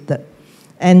de-escalated.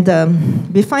 And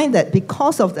we find that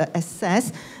because of the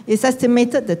access, it's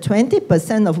estimated that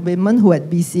 20% of women who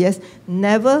had BCS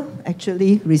never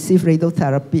actually received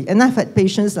radiotherapy. And I've had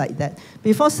patients like that.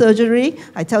 Before surgery,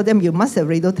 I tell them, you must have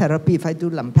radiotherapy if I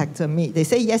do lumpectomy. They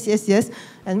say, yes, yes, yes.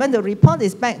 And when the report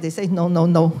is back, they say, no, no,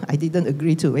 no, I didn't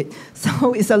agree to it.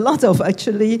 So it's a lot of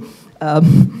actually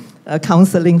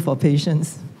counseling for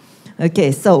patients.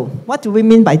 Okay, so what do we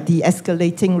mean by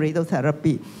de-escalating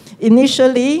radiotherapy?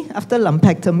 Initially, after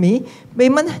lumpectomy,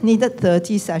 women needed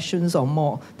 30 sessions or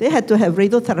more. They had to have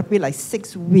radiotherapy like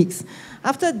 6 weeks.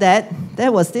 After that,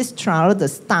 there was this trial, the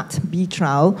START-B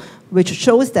trial, which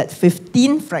shows that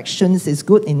 15 fractions is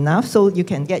good enough, so you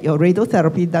can get your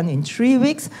radiotherapy done in 3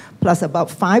 weeks, plus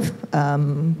about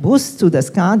 5 boosts to the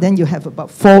scar, then you have about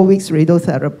 4 weeks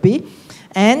radiotherapy.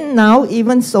 And now,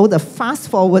 even so, the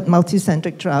fast-forward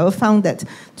multicentric trial found that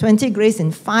 20 grays in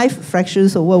 5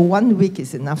 fractions over 1 week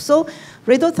is enough. So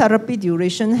radiotherapy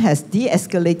duration has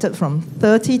de-escalated from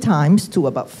 30 times to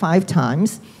about 5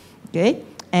 times. Okay?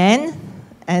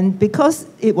 And because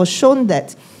it was shown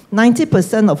that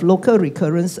 90% of local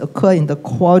recurrence occur in the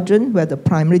quadrant where the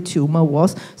primary tumor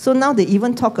was, so now they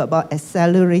even talk about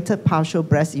accelerated partial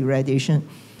breast irradiation.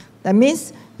 That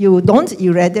means you don't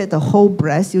irradiate the whole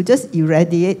breast, you just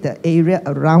irradiate the area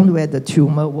around where the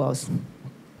tumor was.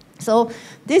 So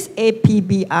this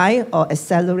APBI, or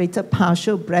accelerated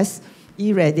partial breast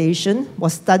irradiation,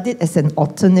 was studied as an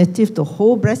alternative to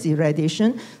whole breast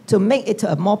irradiation to make it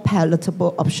a more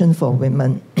palatable option for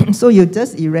women. So you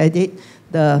just irradiate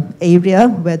the area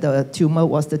where the tumor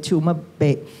was, the tumor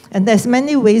bed. And there's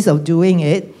many ways of doing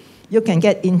it. You can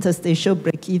get interstitial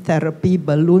brachytherapy,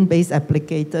 balloon-based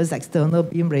applicators, external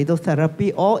beam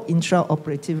radiotherapy, or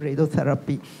intraoperative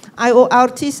radiotherapy.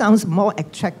 IORT sounds more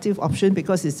attractive option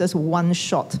because it's just one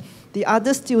shot. The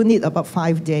others still need about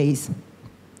 5 days.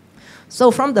 So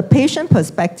from the patient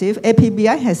perspective,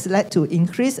 APBI has led to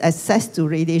increased access to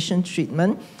radiation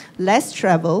treatment, less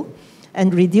travel,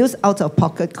 and reduce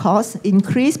out-of-pocket costs,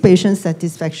 increase patient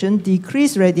satisfaction,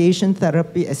 decrease radiation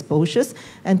therapy exposures,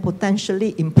 and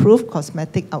potentially improve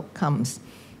cosmetic outcomes.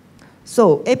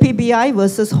 So APBI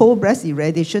versus whole breast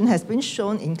irradiation has been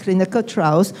shown in clinical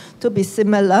trials to be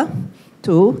similar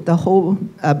to the whole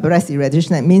breast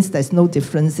irradiation. That means there's no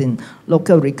difference in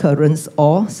local recurrence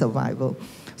or survival.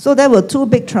 So there were 2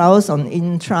 big trials on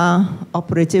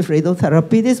intraoperative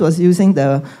radiotherapy. This was using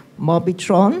the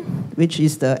Mobitron, which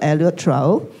is the Elliott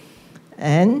trial.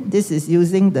 And this is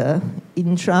using the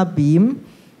intra-beam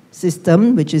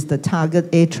system, which is the Target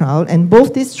A trial. And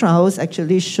both these trials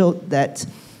actually showed that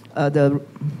the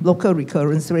local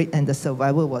recurrence rate and the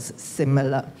survival was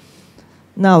similar.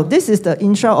 Now, this is the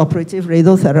intraoperative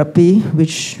radiotherapy,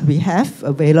 which we have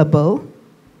available.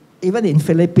 Even in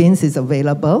Philippines, it's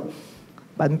available,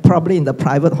 but probably in the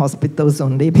private hospitals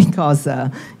only, because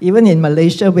even in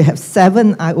Malaysia, we have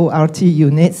 7 IORT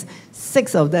units.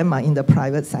 6 of them are in the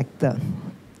private sector.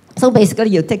 So basically,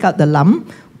 you take out the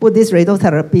lump, put this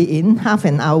radiotherapy in, half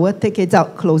an hour, take it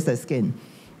out, close the skin.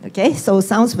 Okay, so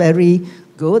sounds very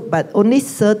good, but only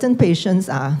certain patients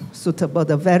are suitable,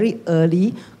 the very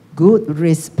early, good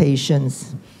risk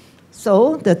patients.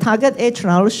 So the Target A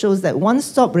trial shows that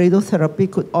one-stop radiotherapy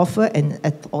could offer an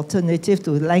alternative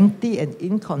to lengthy and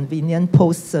inconvenient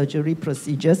post-surgery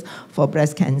procedures for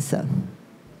breast cancer.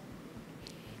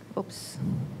 Oops.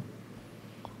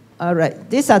 All right,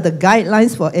 these are the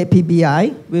guidelines for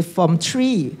APBI from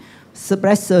 3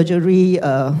 breast surgery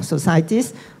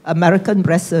societies: American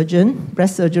Breast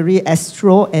Surgery,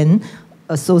 ASTRO, and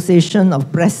Association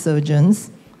of Breast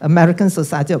Surgeons, American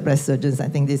Society of Breast Surgeons. I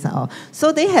think these are all.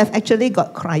 So they have actually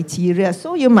got criteria.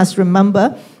 So you must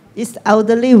remember, it's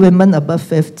elderly women above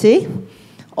 50,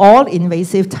 all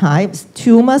invasive types,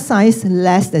 tumor size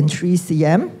less than 3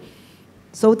 cm.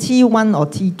 So T1 or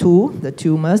T2, the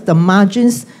tumors, the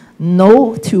margins,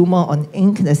 no tumor on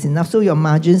ink, that's enough. So your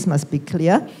margins must be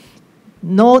clear.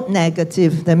 Node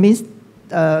negative, that means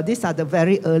these are the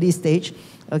very early stage,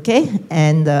 okay?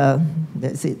 And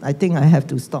that's it. I think I have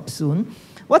to stop soon.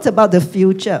 What about the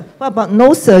future? What about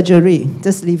no surgery?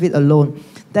 Just leave it alone.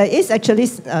 There is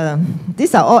actually,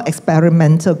 these are all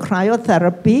experimental: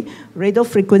 cryotherapy,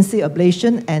 radiofrequency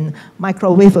ablation, and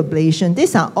microwave ablation.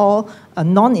 These are all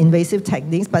non-invasive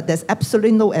techniques, but there's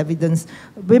absolutely no evidence.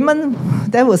 Women,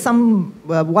 there was some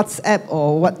WhatsApp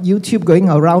or YouTube going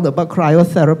around about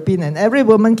cryotherapy, and every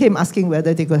woman came asking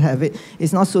whether they could have it.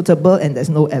 It's not suitable, and there's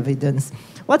no evidence.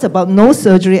 What about no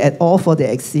surgery at all for the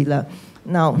axilla?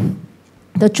 Now,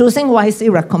 the Choosing Wisely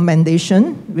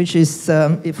recommendation, which is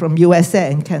from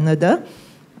U.S.A. and Canada,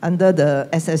 under the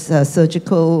SS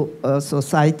Surgical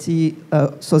Society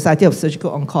of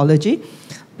Surgical Oncology,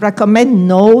 recommend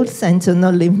no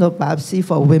sentinel lymph node biopsy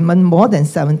for women more than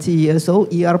 70 years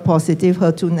old, ER positive,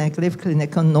 HER2 negative,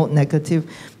 clinical node negative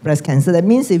breast cancer. That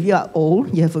means if you are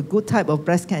old, you have a good type of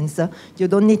breast cancer, you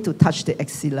don't need to touch the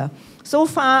axilla. So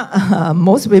far,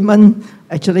 most women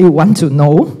actually want to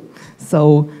know.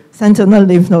 So sentinel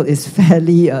lymph node is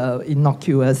fairly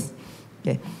innocuous.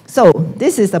 Okay. So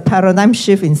this is a paradigm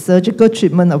shift in surgical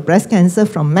treatment of breast cancer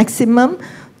from maximum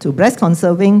to breast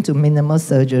conserving to minimal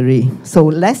surgery. So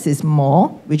less is more,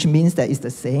 which means that it's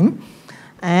the same.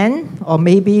 Or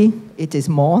maybe it is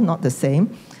more, not the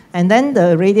same. And then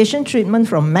the radiation treatment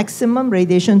from maximum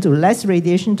radiation to less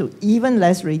radiation to even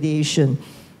less radiation.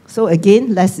 So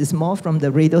again, less is more from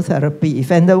the radiotherapy.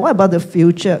 And then what about the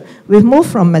future? We've moved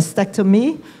from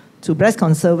mastectomy to breast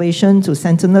conservation, to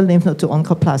sentinel lymph node, to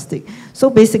oncoplastic.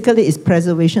 So basically, it's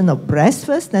preservation of breast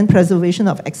first, then preservation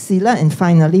of axilla, and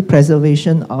finally,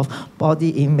 preservation of body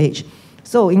image.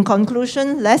 So in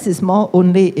conclusion, less is more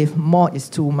only if more is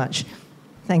too much.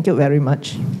 Thank you very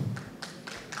much.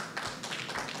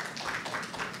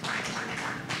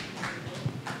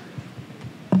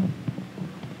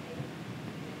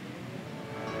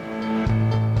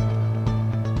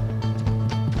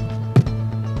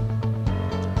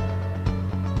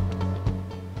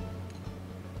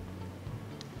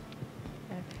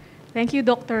 Thank you,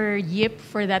 Dr. Yip,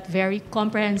 for that very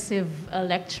comprehensive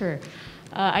lecture.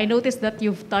 I noticed that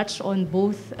you've touched on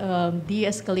both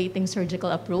de-escalating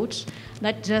surgical approach,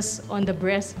 not just on the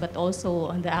breast, but also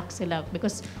on the axilla,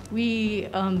 because we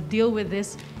deal with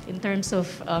this in terms of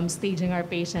staging our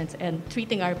patients and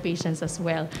treating our patients as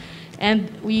well. And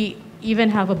we even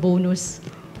have a bonus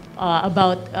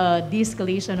about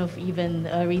de-escalation of even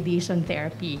radiation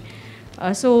therapy.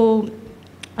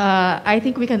 I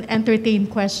think we can entertain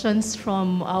questions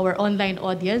from our online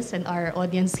audience and our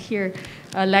audience here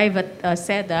live at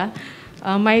SEDA.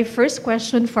 My first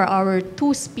question for our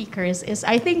 2 speakers is,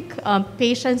 I think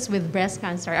patients with breast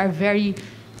cancer are very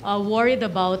worried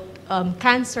about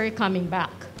cancer coming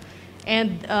back.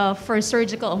 And for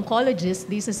surgical oncologists,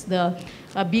 this is the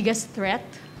biggest threat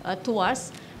to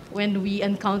us when we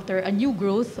encounter a new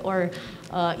growth or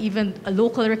even a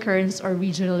local recurrence or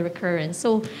regional recurrence.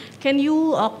 So can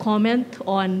you comment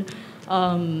on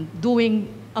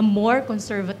doing a more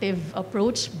conservative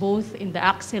approach both in the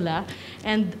axilla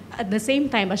and at the same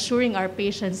time assuring our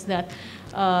patients that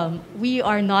we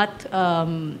are not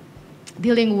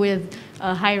dealing with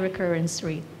a high recurrence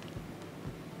rate?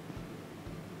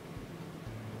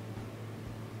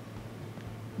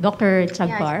 Dr.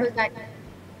 Chagpar?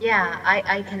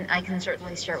 I can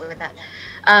certainly start with that.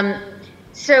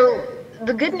 So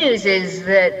the good news is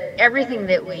that everything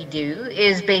that we do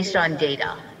is based on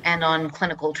data and on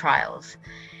clinical trials.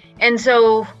 And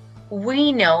so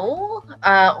we know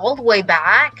all the way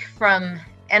back from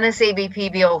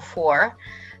NSABP B04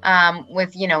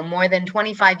 with more than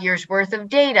 25 years worth of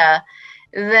data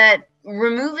that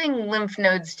removing lymph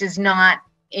nodes does not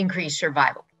increase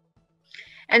survival.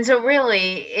 And so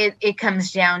really it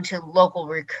comes down to local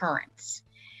recurrence.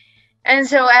 And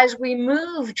so as we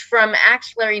moved from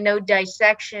axillary node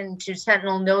dissection to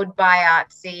sentinel node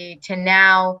biopsy to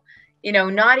now,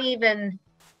 not even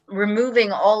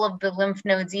removing all of the lymph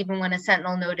nodes, even when a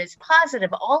sentinel node is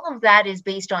positive, all of that is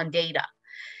based on data.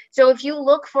 So if you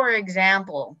look, for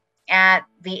example, at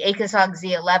the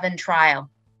ACASOG-Z11 trial,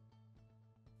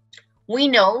 we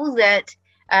know that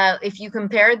if you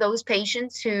compare those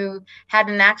patients who had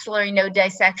an axillary node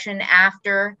dissection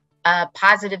after a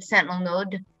positive sentinel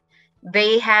node,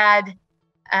 they had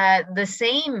the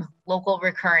same local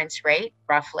recurrence rate,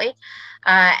 roughly,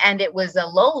 and it was a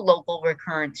low local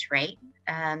recurrence rate,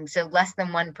 so less than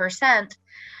 1%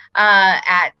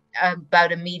 at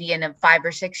about a median of 5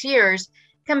 or 6 years,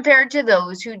 compared to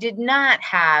those who did not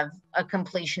have a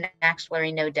completion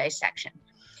axillary node dissection.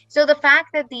 So the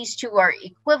fact that these two are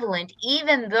equivalent,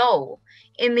 even though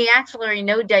in the axillary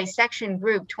node dissection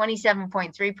group,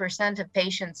 27.3% of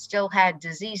patients still had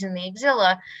disease in the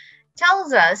axilla,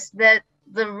 tells us that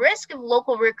the risk of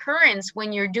local recurrence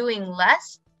when you're doing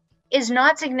less is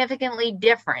not significantly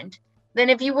different than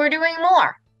if you were doing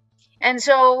more. And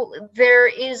so there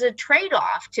is a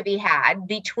trade-off to be had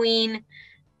between,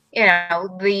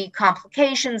 the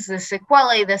complications, the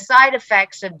sequelae, the side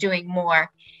effects of doing more,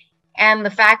 and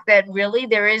the fact that really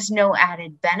there is no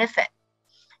added benefit.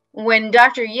 When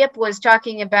Dr. Yip was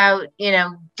talking about,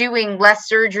 doing less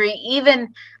surgery,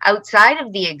 even outside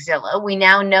of the axilla, we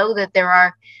now know that there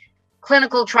are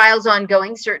clinical trials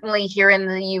ongoing, certainly here in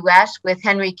the U.S. with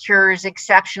Henry Cure's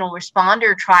exceptional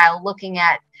responder trial, looking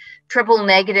at triple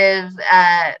negative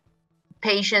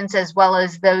patients as well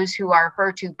as those who are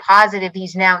HER2 positive.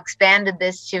 He's now expanded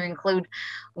this to include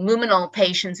luminal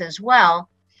patients as well.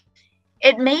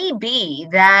 It may be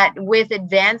that with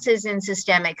advances in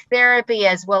systemic therapy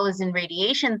as well as in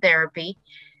radiation therapy,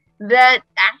 that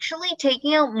actually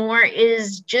taking out more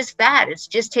is just that. It's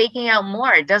just taking out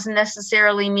more. It doesn't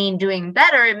necessarily mean doing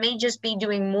better. It may just be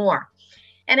doing more.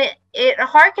 And it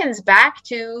harkens back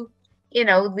to,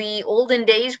 the olden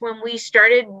days when we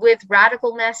started with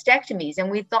radical mastectomies, and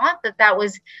we thought that that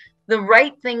was the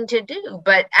right thing to do.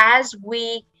 But as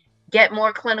we get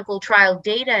more clinical trial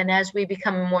data and as we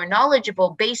become more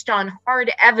knowledgeable based on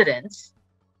hard evidence,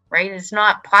 right? It's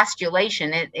not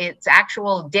postulation, it's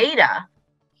actual data.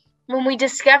 When we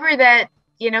discover that,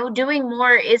 doing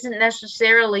more isn't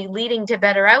necessarily leading to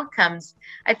better outcomes,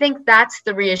 I think that's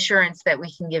the reassurance that we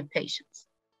can give patients.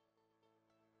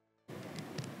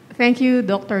 Thank you,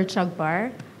 Dr.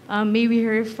 Chagpar. May we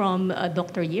hear from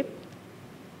Dr. Yip?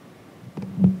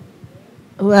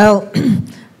 Well,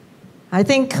 I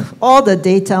think all the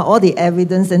data, all the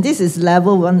evidence, and this is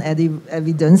level 1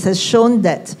 evidence, has shown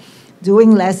that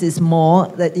doing less is more,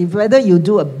 that if whether you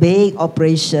do a big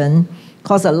operation,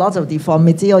 cause a lot of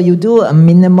deformity, or you do a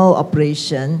minimal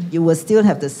operation, you will still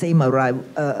have the same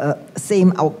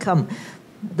outcome.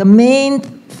 The main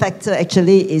factor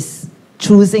actually is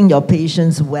choosing your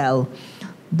patients well.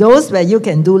 Those where you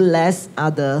can do less are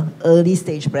the early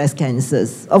stage breast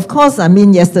cancers. Of course,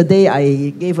 yesterday I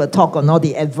gave a talk on all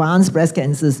the advanced breast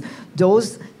cancers.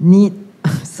 Those need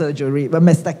surgery, but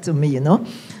mastectomy,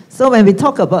 So when we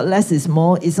talk about less is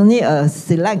more, it's only a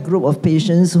select group of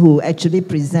patients who actually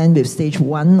present with stage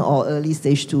 1 or early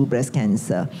stage 2 breast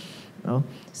cancer.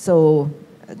 So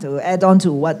to add on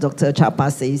to what Dr.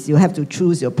 Chagpar says, you have to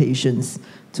choose your patients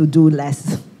to do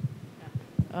less.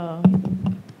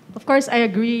 Of course, I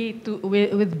agree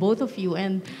with both of you,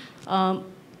 and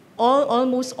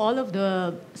almost all of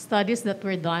the studies that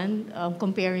were done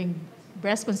comparing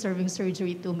breast conserving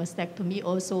surgery to mastectomy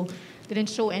also didn't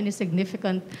show any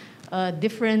significant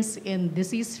difference in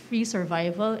disease-free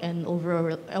survival and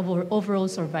overall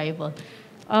survival.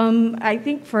 I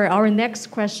think for our next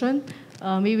question,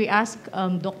 may we ask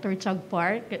Dr.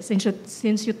 Chagpar,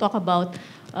 since you talk about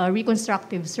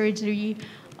reconstructive surgery,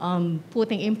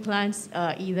 putting implants,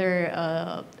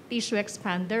 either tissue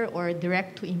expander or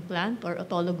direct to implant or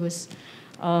autologous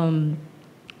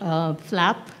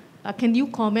flap. Can you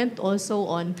comment also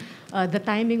on the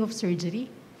timing of surgery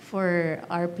for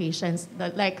our patients?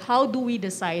 Like, how do we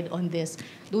decide on this?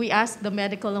 Do we ask the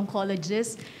medical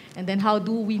oncologist? And then how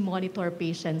do we monitor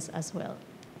patients as well?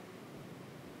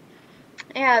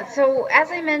 Yeah, so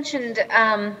as I mentioned,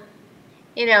 I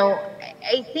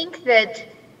think that,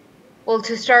 well,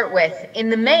 to start with, in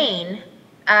the main,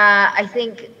 I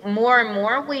think more and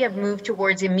more we have moved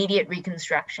towards immediate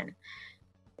reconstruction.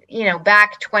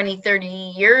 Back 20, 30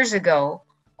 years ago,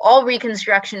 all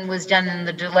reconstruction was done in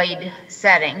the delayed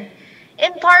setting,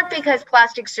 in part because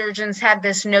plastic surgeons had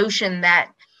this notion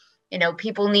that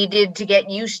people needed to get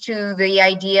used to the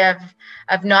idea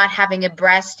of not having a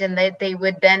breast, and that they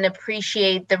would then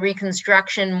appreciate the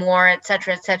reconstruction more, et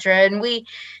cetera, et cetera. And we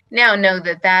now know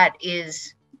that that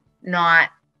is not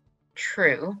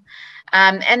true.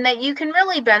 And that you can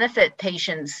really benefit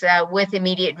patients with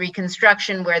immediate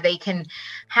reconstruction, where they can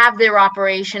have their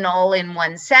operation all in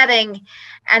one setting,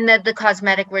 and that the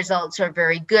cosmetic results are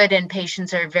very good and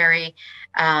patients are very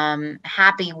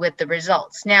happy with the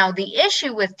results. Now, the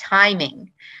issue with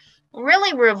timing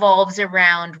really revolves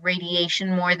around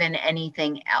radiation more than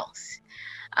anything else.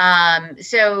 And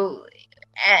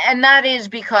that is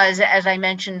because, as I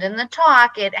mentioned in the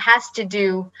talk, it has to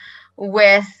do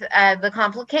with the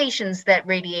complications that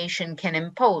radiation can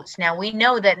impose. Now, we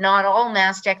know that not all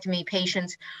mastectomy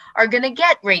patients are going to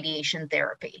get radiation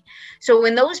therapy. So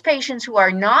in those patients who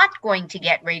are not going to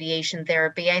get radiation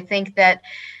therapy, I think that,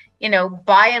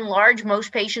 by and large,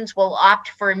 most patients will opt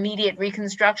for immediate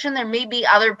reconstruction. There may be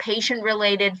other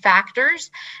patient-related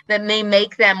factors that may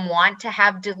make them want to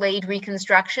have delayed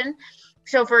reconstruction.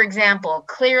 So, for example,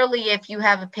 clearly, if you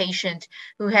have a patient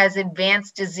who has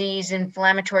advanced disease,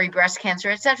 inflammatory breast cancer,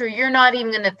 et cetera, you're not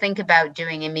even going to think about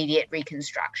doing immediate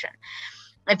reconstruction.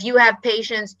 If you have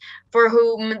patients for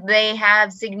whom they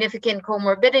have significant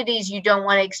comorbidities, you don't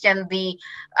want to extend the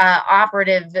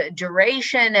operative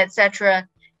duration, et cetera,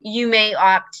 you may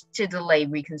opt to delay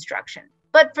reconstruction.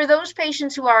 But for those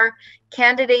patients who are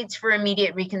candidates for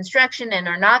immediate reconstruction and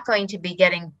are not going to be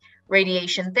getting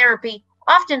radiation therapy,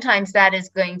 oftentimes that is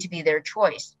going to be their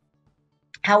choice.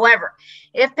 However,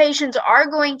 if patients are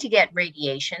going to get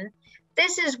radiation,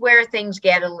 this is where things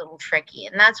get a little tricky.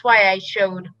 And that's why I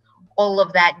showed all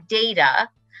of that data.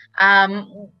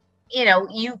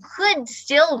 You could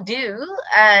still do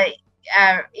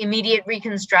immediate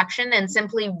reconstruction and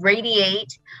simply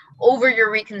radiate over your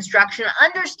reconstruction,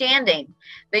 understanding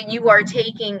that you are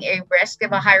taking a risk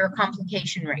of a higher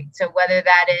complication rate. So whether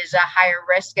that is a higher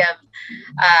risk of,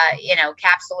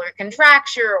 capsular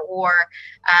contracture or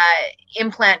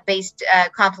implant-based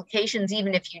complications,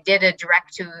 even if you did a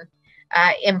direct to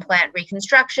implant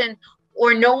reconstruction,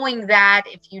 or knowing that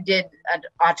if you did an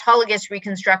autologous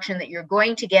reconstruction that you're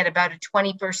going to get about a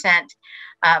 20%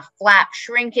 flap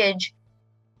shrinkage,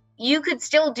 you could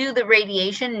still do the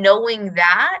radiation knowing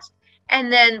that,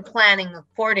 and then planning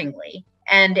accordingly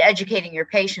and educating your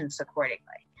patients accordingly.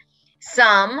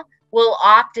 Some will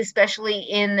opt, especially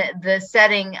in the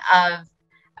setting of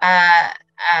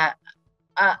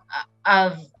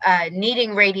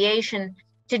needing radiation,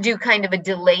 to do kind of a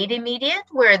delayed immediate,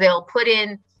 where they'll put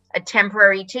in a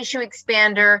temporary tissue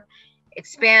expander,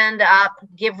 expand up,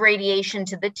 give radiation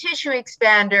to the tissue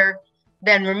expander,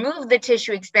 then remove the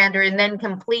tissue expander, and then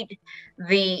complete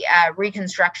the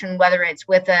reconstruction, whether it's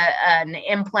with an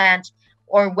implant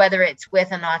or whether it's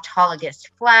with an autologous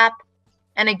flap.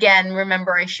 And again,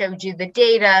 remember, I showed you the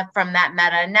data from that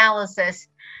meta-analysis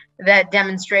that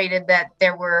demonstrated that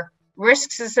there were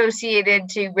risks associated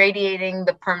to radiating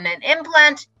the permanent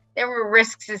implant. There were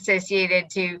risks associated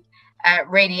to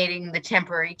radiating the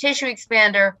temporary tissue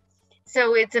expander.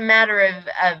 So it's a matter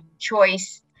of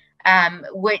choice,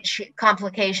 which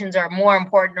complications are more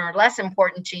important or less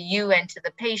important to you and to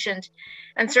the patient.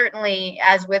 And certainly,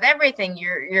 as with everything,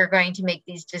 you're going to make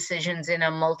these decisions in a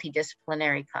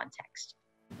multidisciplinary context.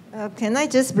 Can I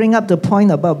just bring up the point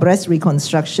about breast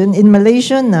reconstruction? In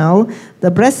Malaysia now,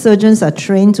 the breast surgeons are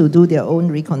trained to do their own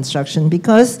reconstruction,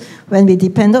 because when we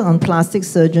depended on plastic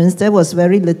surgeons, there was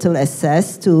very little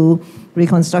access to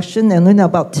reconstruction, and only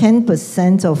about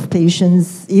 10% of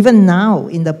patients, even now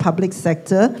in the public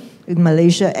sector in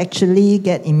Malaysia, actually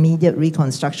get immediate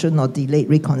reconstruction or delayed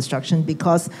reconstruction,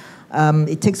 because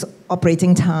it takes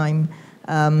operating time.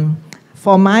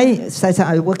 For my sector,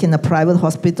 I work in a private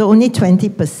hospital, only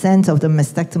 20% of the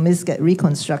mastectomies get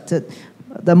reconstructed.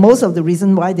 Most of the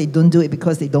reason why they don't do it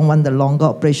because they don't want the longer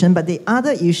operation. But the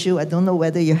other issue, I don't know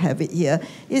whether you have it here,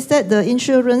 is that the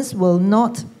insurance will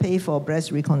not pay for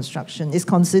breast reconstruction. It's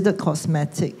considered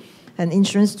cosmetic, and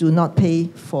insurance do not pay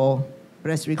for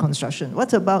breast reconstruction.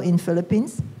 What about in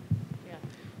Philippines? Yeah.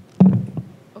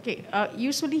 Okay,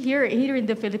 usually here in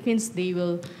the Philippines, they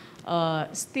will a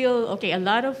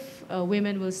lot of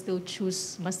women will still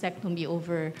choose mastectomy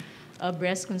over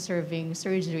breast conserving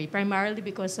surgery, primarily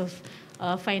because of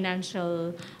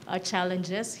financial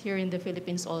challenges here in the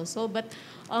Philippines also, but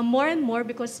more and more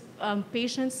because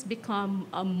patients become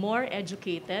more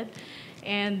educated,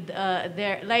 and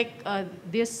they're like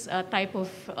this type of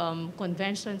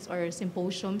conventions or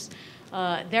symposiums,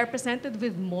 they're presented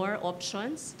with more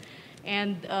options,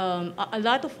 and a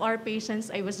lot of our patients,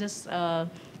 I was just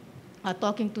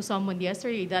talking to someone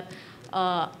yesterday that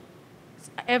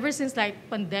ever since like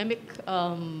pandemic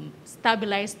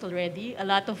stabilized already, a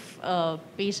lot of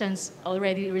patients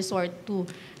already resort to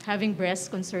having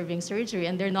breast conserving surgery,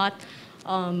 and they're not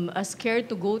scared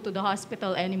to go to the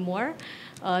hospital anymore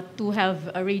to have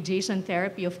a radiation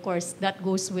therapy. Of course, that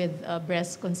goes with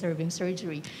breast conserving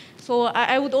surgery. So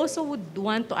I would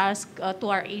want to ask to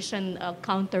our Asian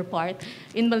counterpart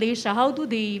in Malaysia, how do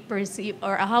they perceive,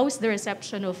 or how is the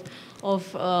reception of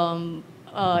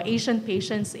Asian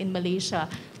patients in Malaysia?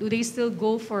 Do they still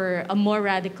go for a more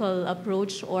radical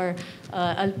approach, or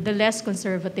the less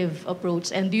conservative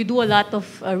approach? And do you do a lot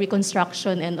of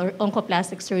reconstruction and or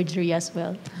oncoplastic surgery as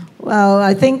well? Well,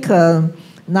 I think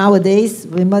nowadays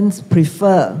women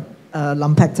prefer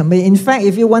lumpectomy. In fact,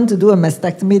 if you want to do a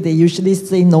mastectomy, they usually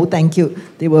say no thank you.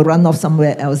 They will run off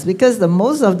somewhere else, because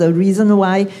most of the reason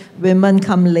why women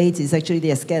come late is actually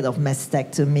they are scared of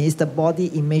mastectomy. It's the body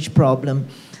image problem.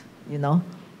 You know,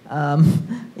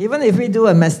 even if we do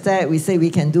a mastect, we say we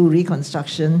can do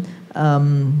reconstruction. A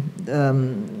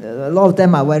lot of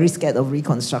them are very scared of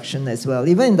reconstruction as well.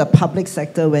 Even in the public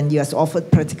sector, when you are offered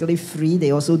practically free,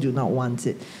 they also do not want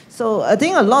it. So I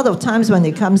think a lot of times when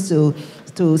it comes to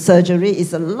surgery,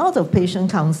 it's a lot of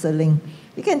patient counseling.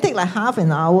 You can take like half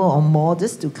an hour or more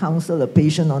just to counsel a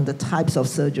patient on the types of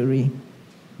surgery.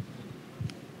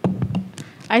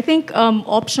 I think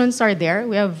options are there.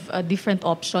 We have different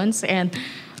options, and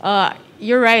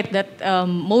you're right that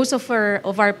most of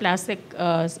our plastic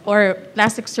or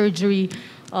plastic surgery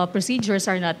procedures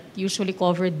are not usually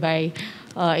covered by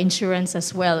insurance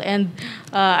as well. And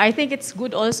I think it's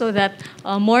good also that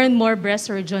more and more breast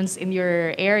surgeons in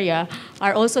your area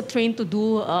are also trained to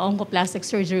do oncoplastic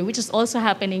surgery, which is also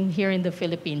happening here in the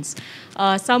Philippines.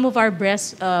 Some of our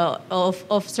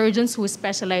of surgeons who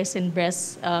specialize in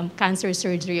breast cancer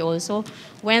surgery also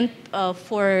went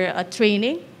for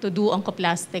training to do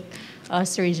oncoplastic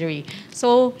surgery.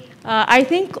 So I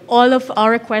think all of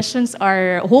our questions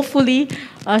are hopefully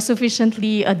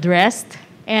sufficiently addressed.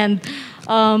 And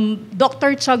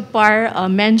Dr.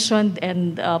 Chagpar mentioned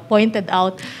and pointed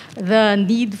out the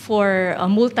need for a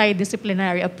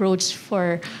multidisciplinary approach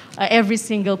for every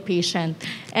single patient.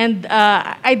 And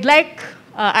I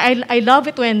love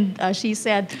it when she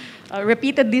said,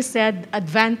 repeatedly said,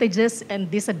 advantages and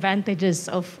disadvantages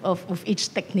of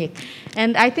each technique.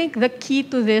 And I think the key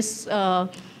to this,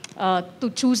 to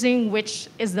choosing which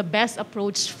is the best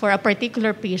approach for a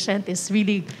particular patient, is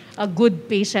really a good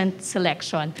patient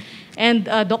selection. And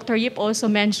Dr. Yip also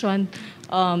mentioned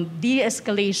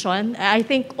de-escalation. I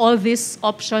think all these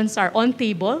options are on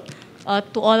table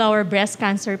to all our breast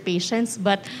cancer patients,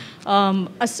 but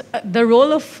the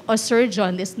role of a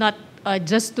surgeon is not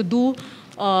just to do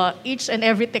each and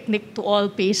every technique to all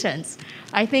patients.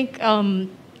 I think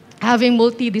having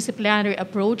multidisciplinary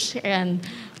approach and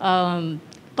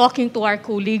talking to our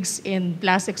colleagues in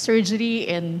plastic surgery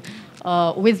and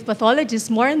with pathologists,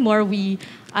 more and more we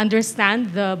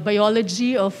understand the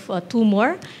biology of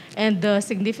tumor and the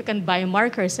significant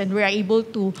biomarkers, and we're able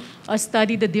to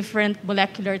study the different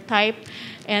molecular type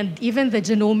and even the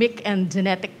genomic and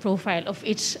genetic profile of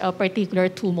each particular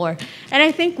tumor. And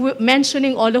I think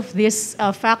mentioning all of these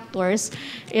factors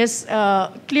is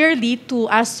clearly, to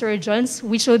us surgeons,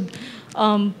 we should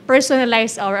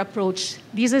personalize our approach.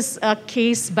 This is a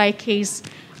case-by-case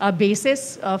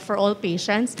basis for all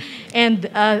patients. And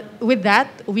with that,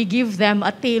 we give them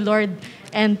a tailored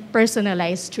and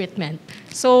personalized treatment.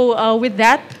 So with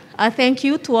that, thank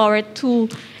you to our two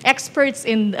experts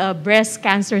in breast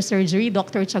cancer surgery,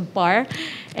 Dr. Chagpar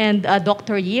and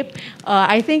Dr. Yip.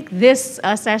 I think this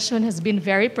session has been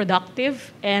very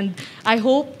productive, and I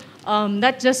hope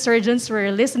not just surgeons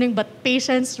were listening, but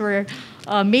patients were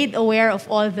made aware of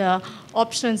all the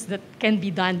options that can be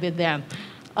done with them.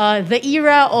 The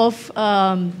era of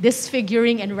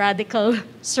disfiguring and radical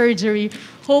surgery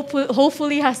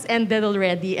hopefully has ended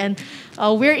already, and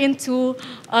we're into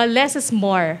less is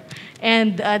more.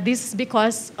 And this is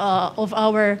because of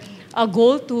our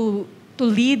goal to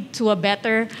lead to a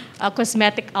better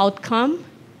cosmetic outcome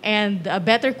and a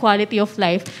better quality of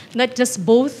life, not just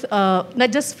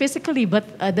physically,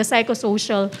 but the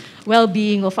psychosocial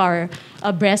well-being of our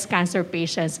breast cancer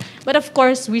patients. But of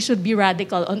course, we should be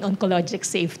radical on oncologic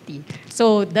safety.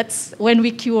 So that's when we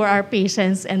cure our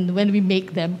patients and when we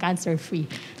make them cancer-free.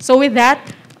 So with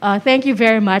that, thank you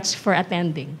very much for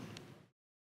attending.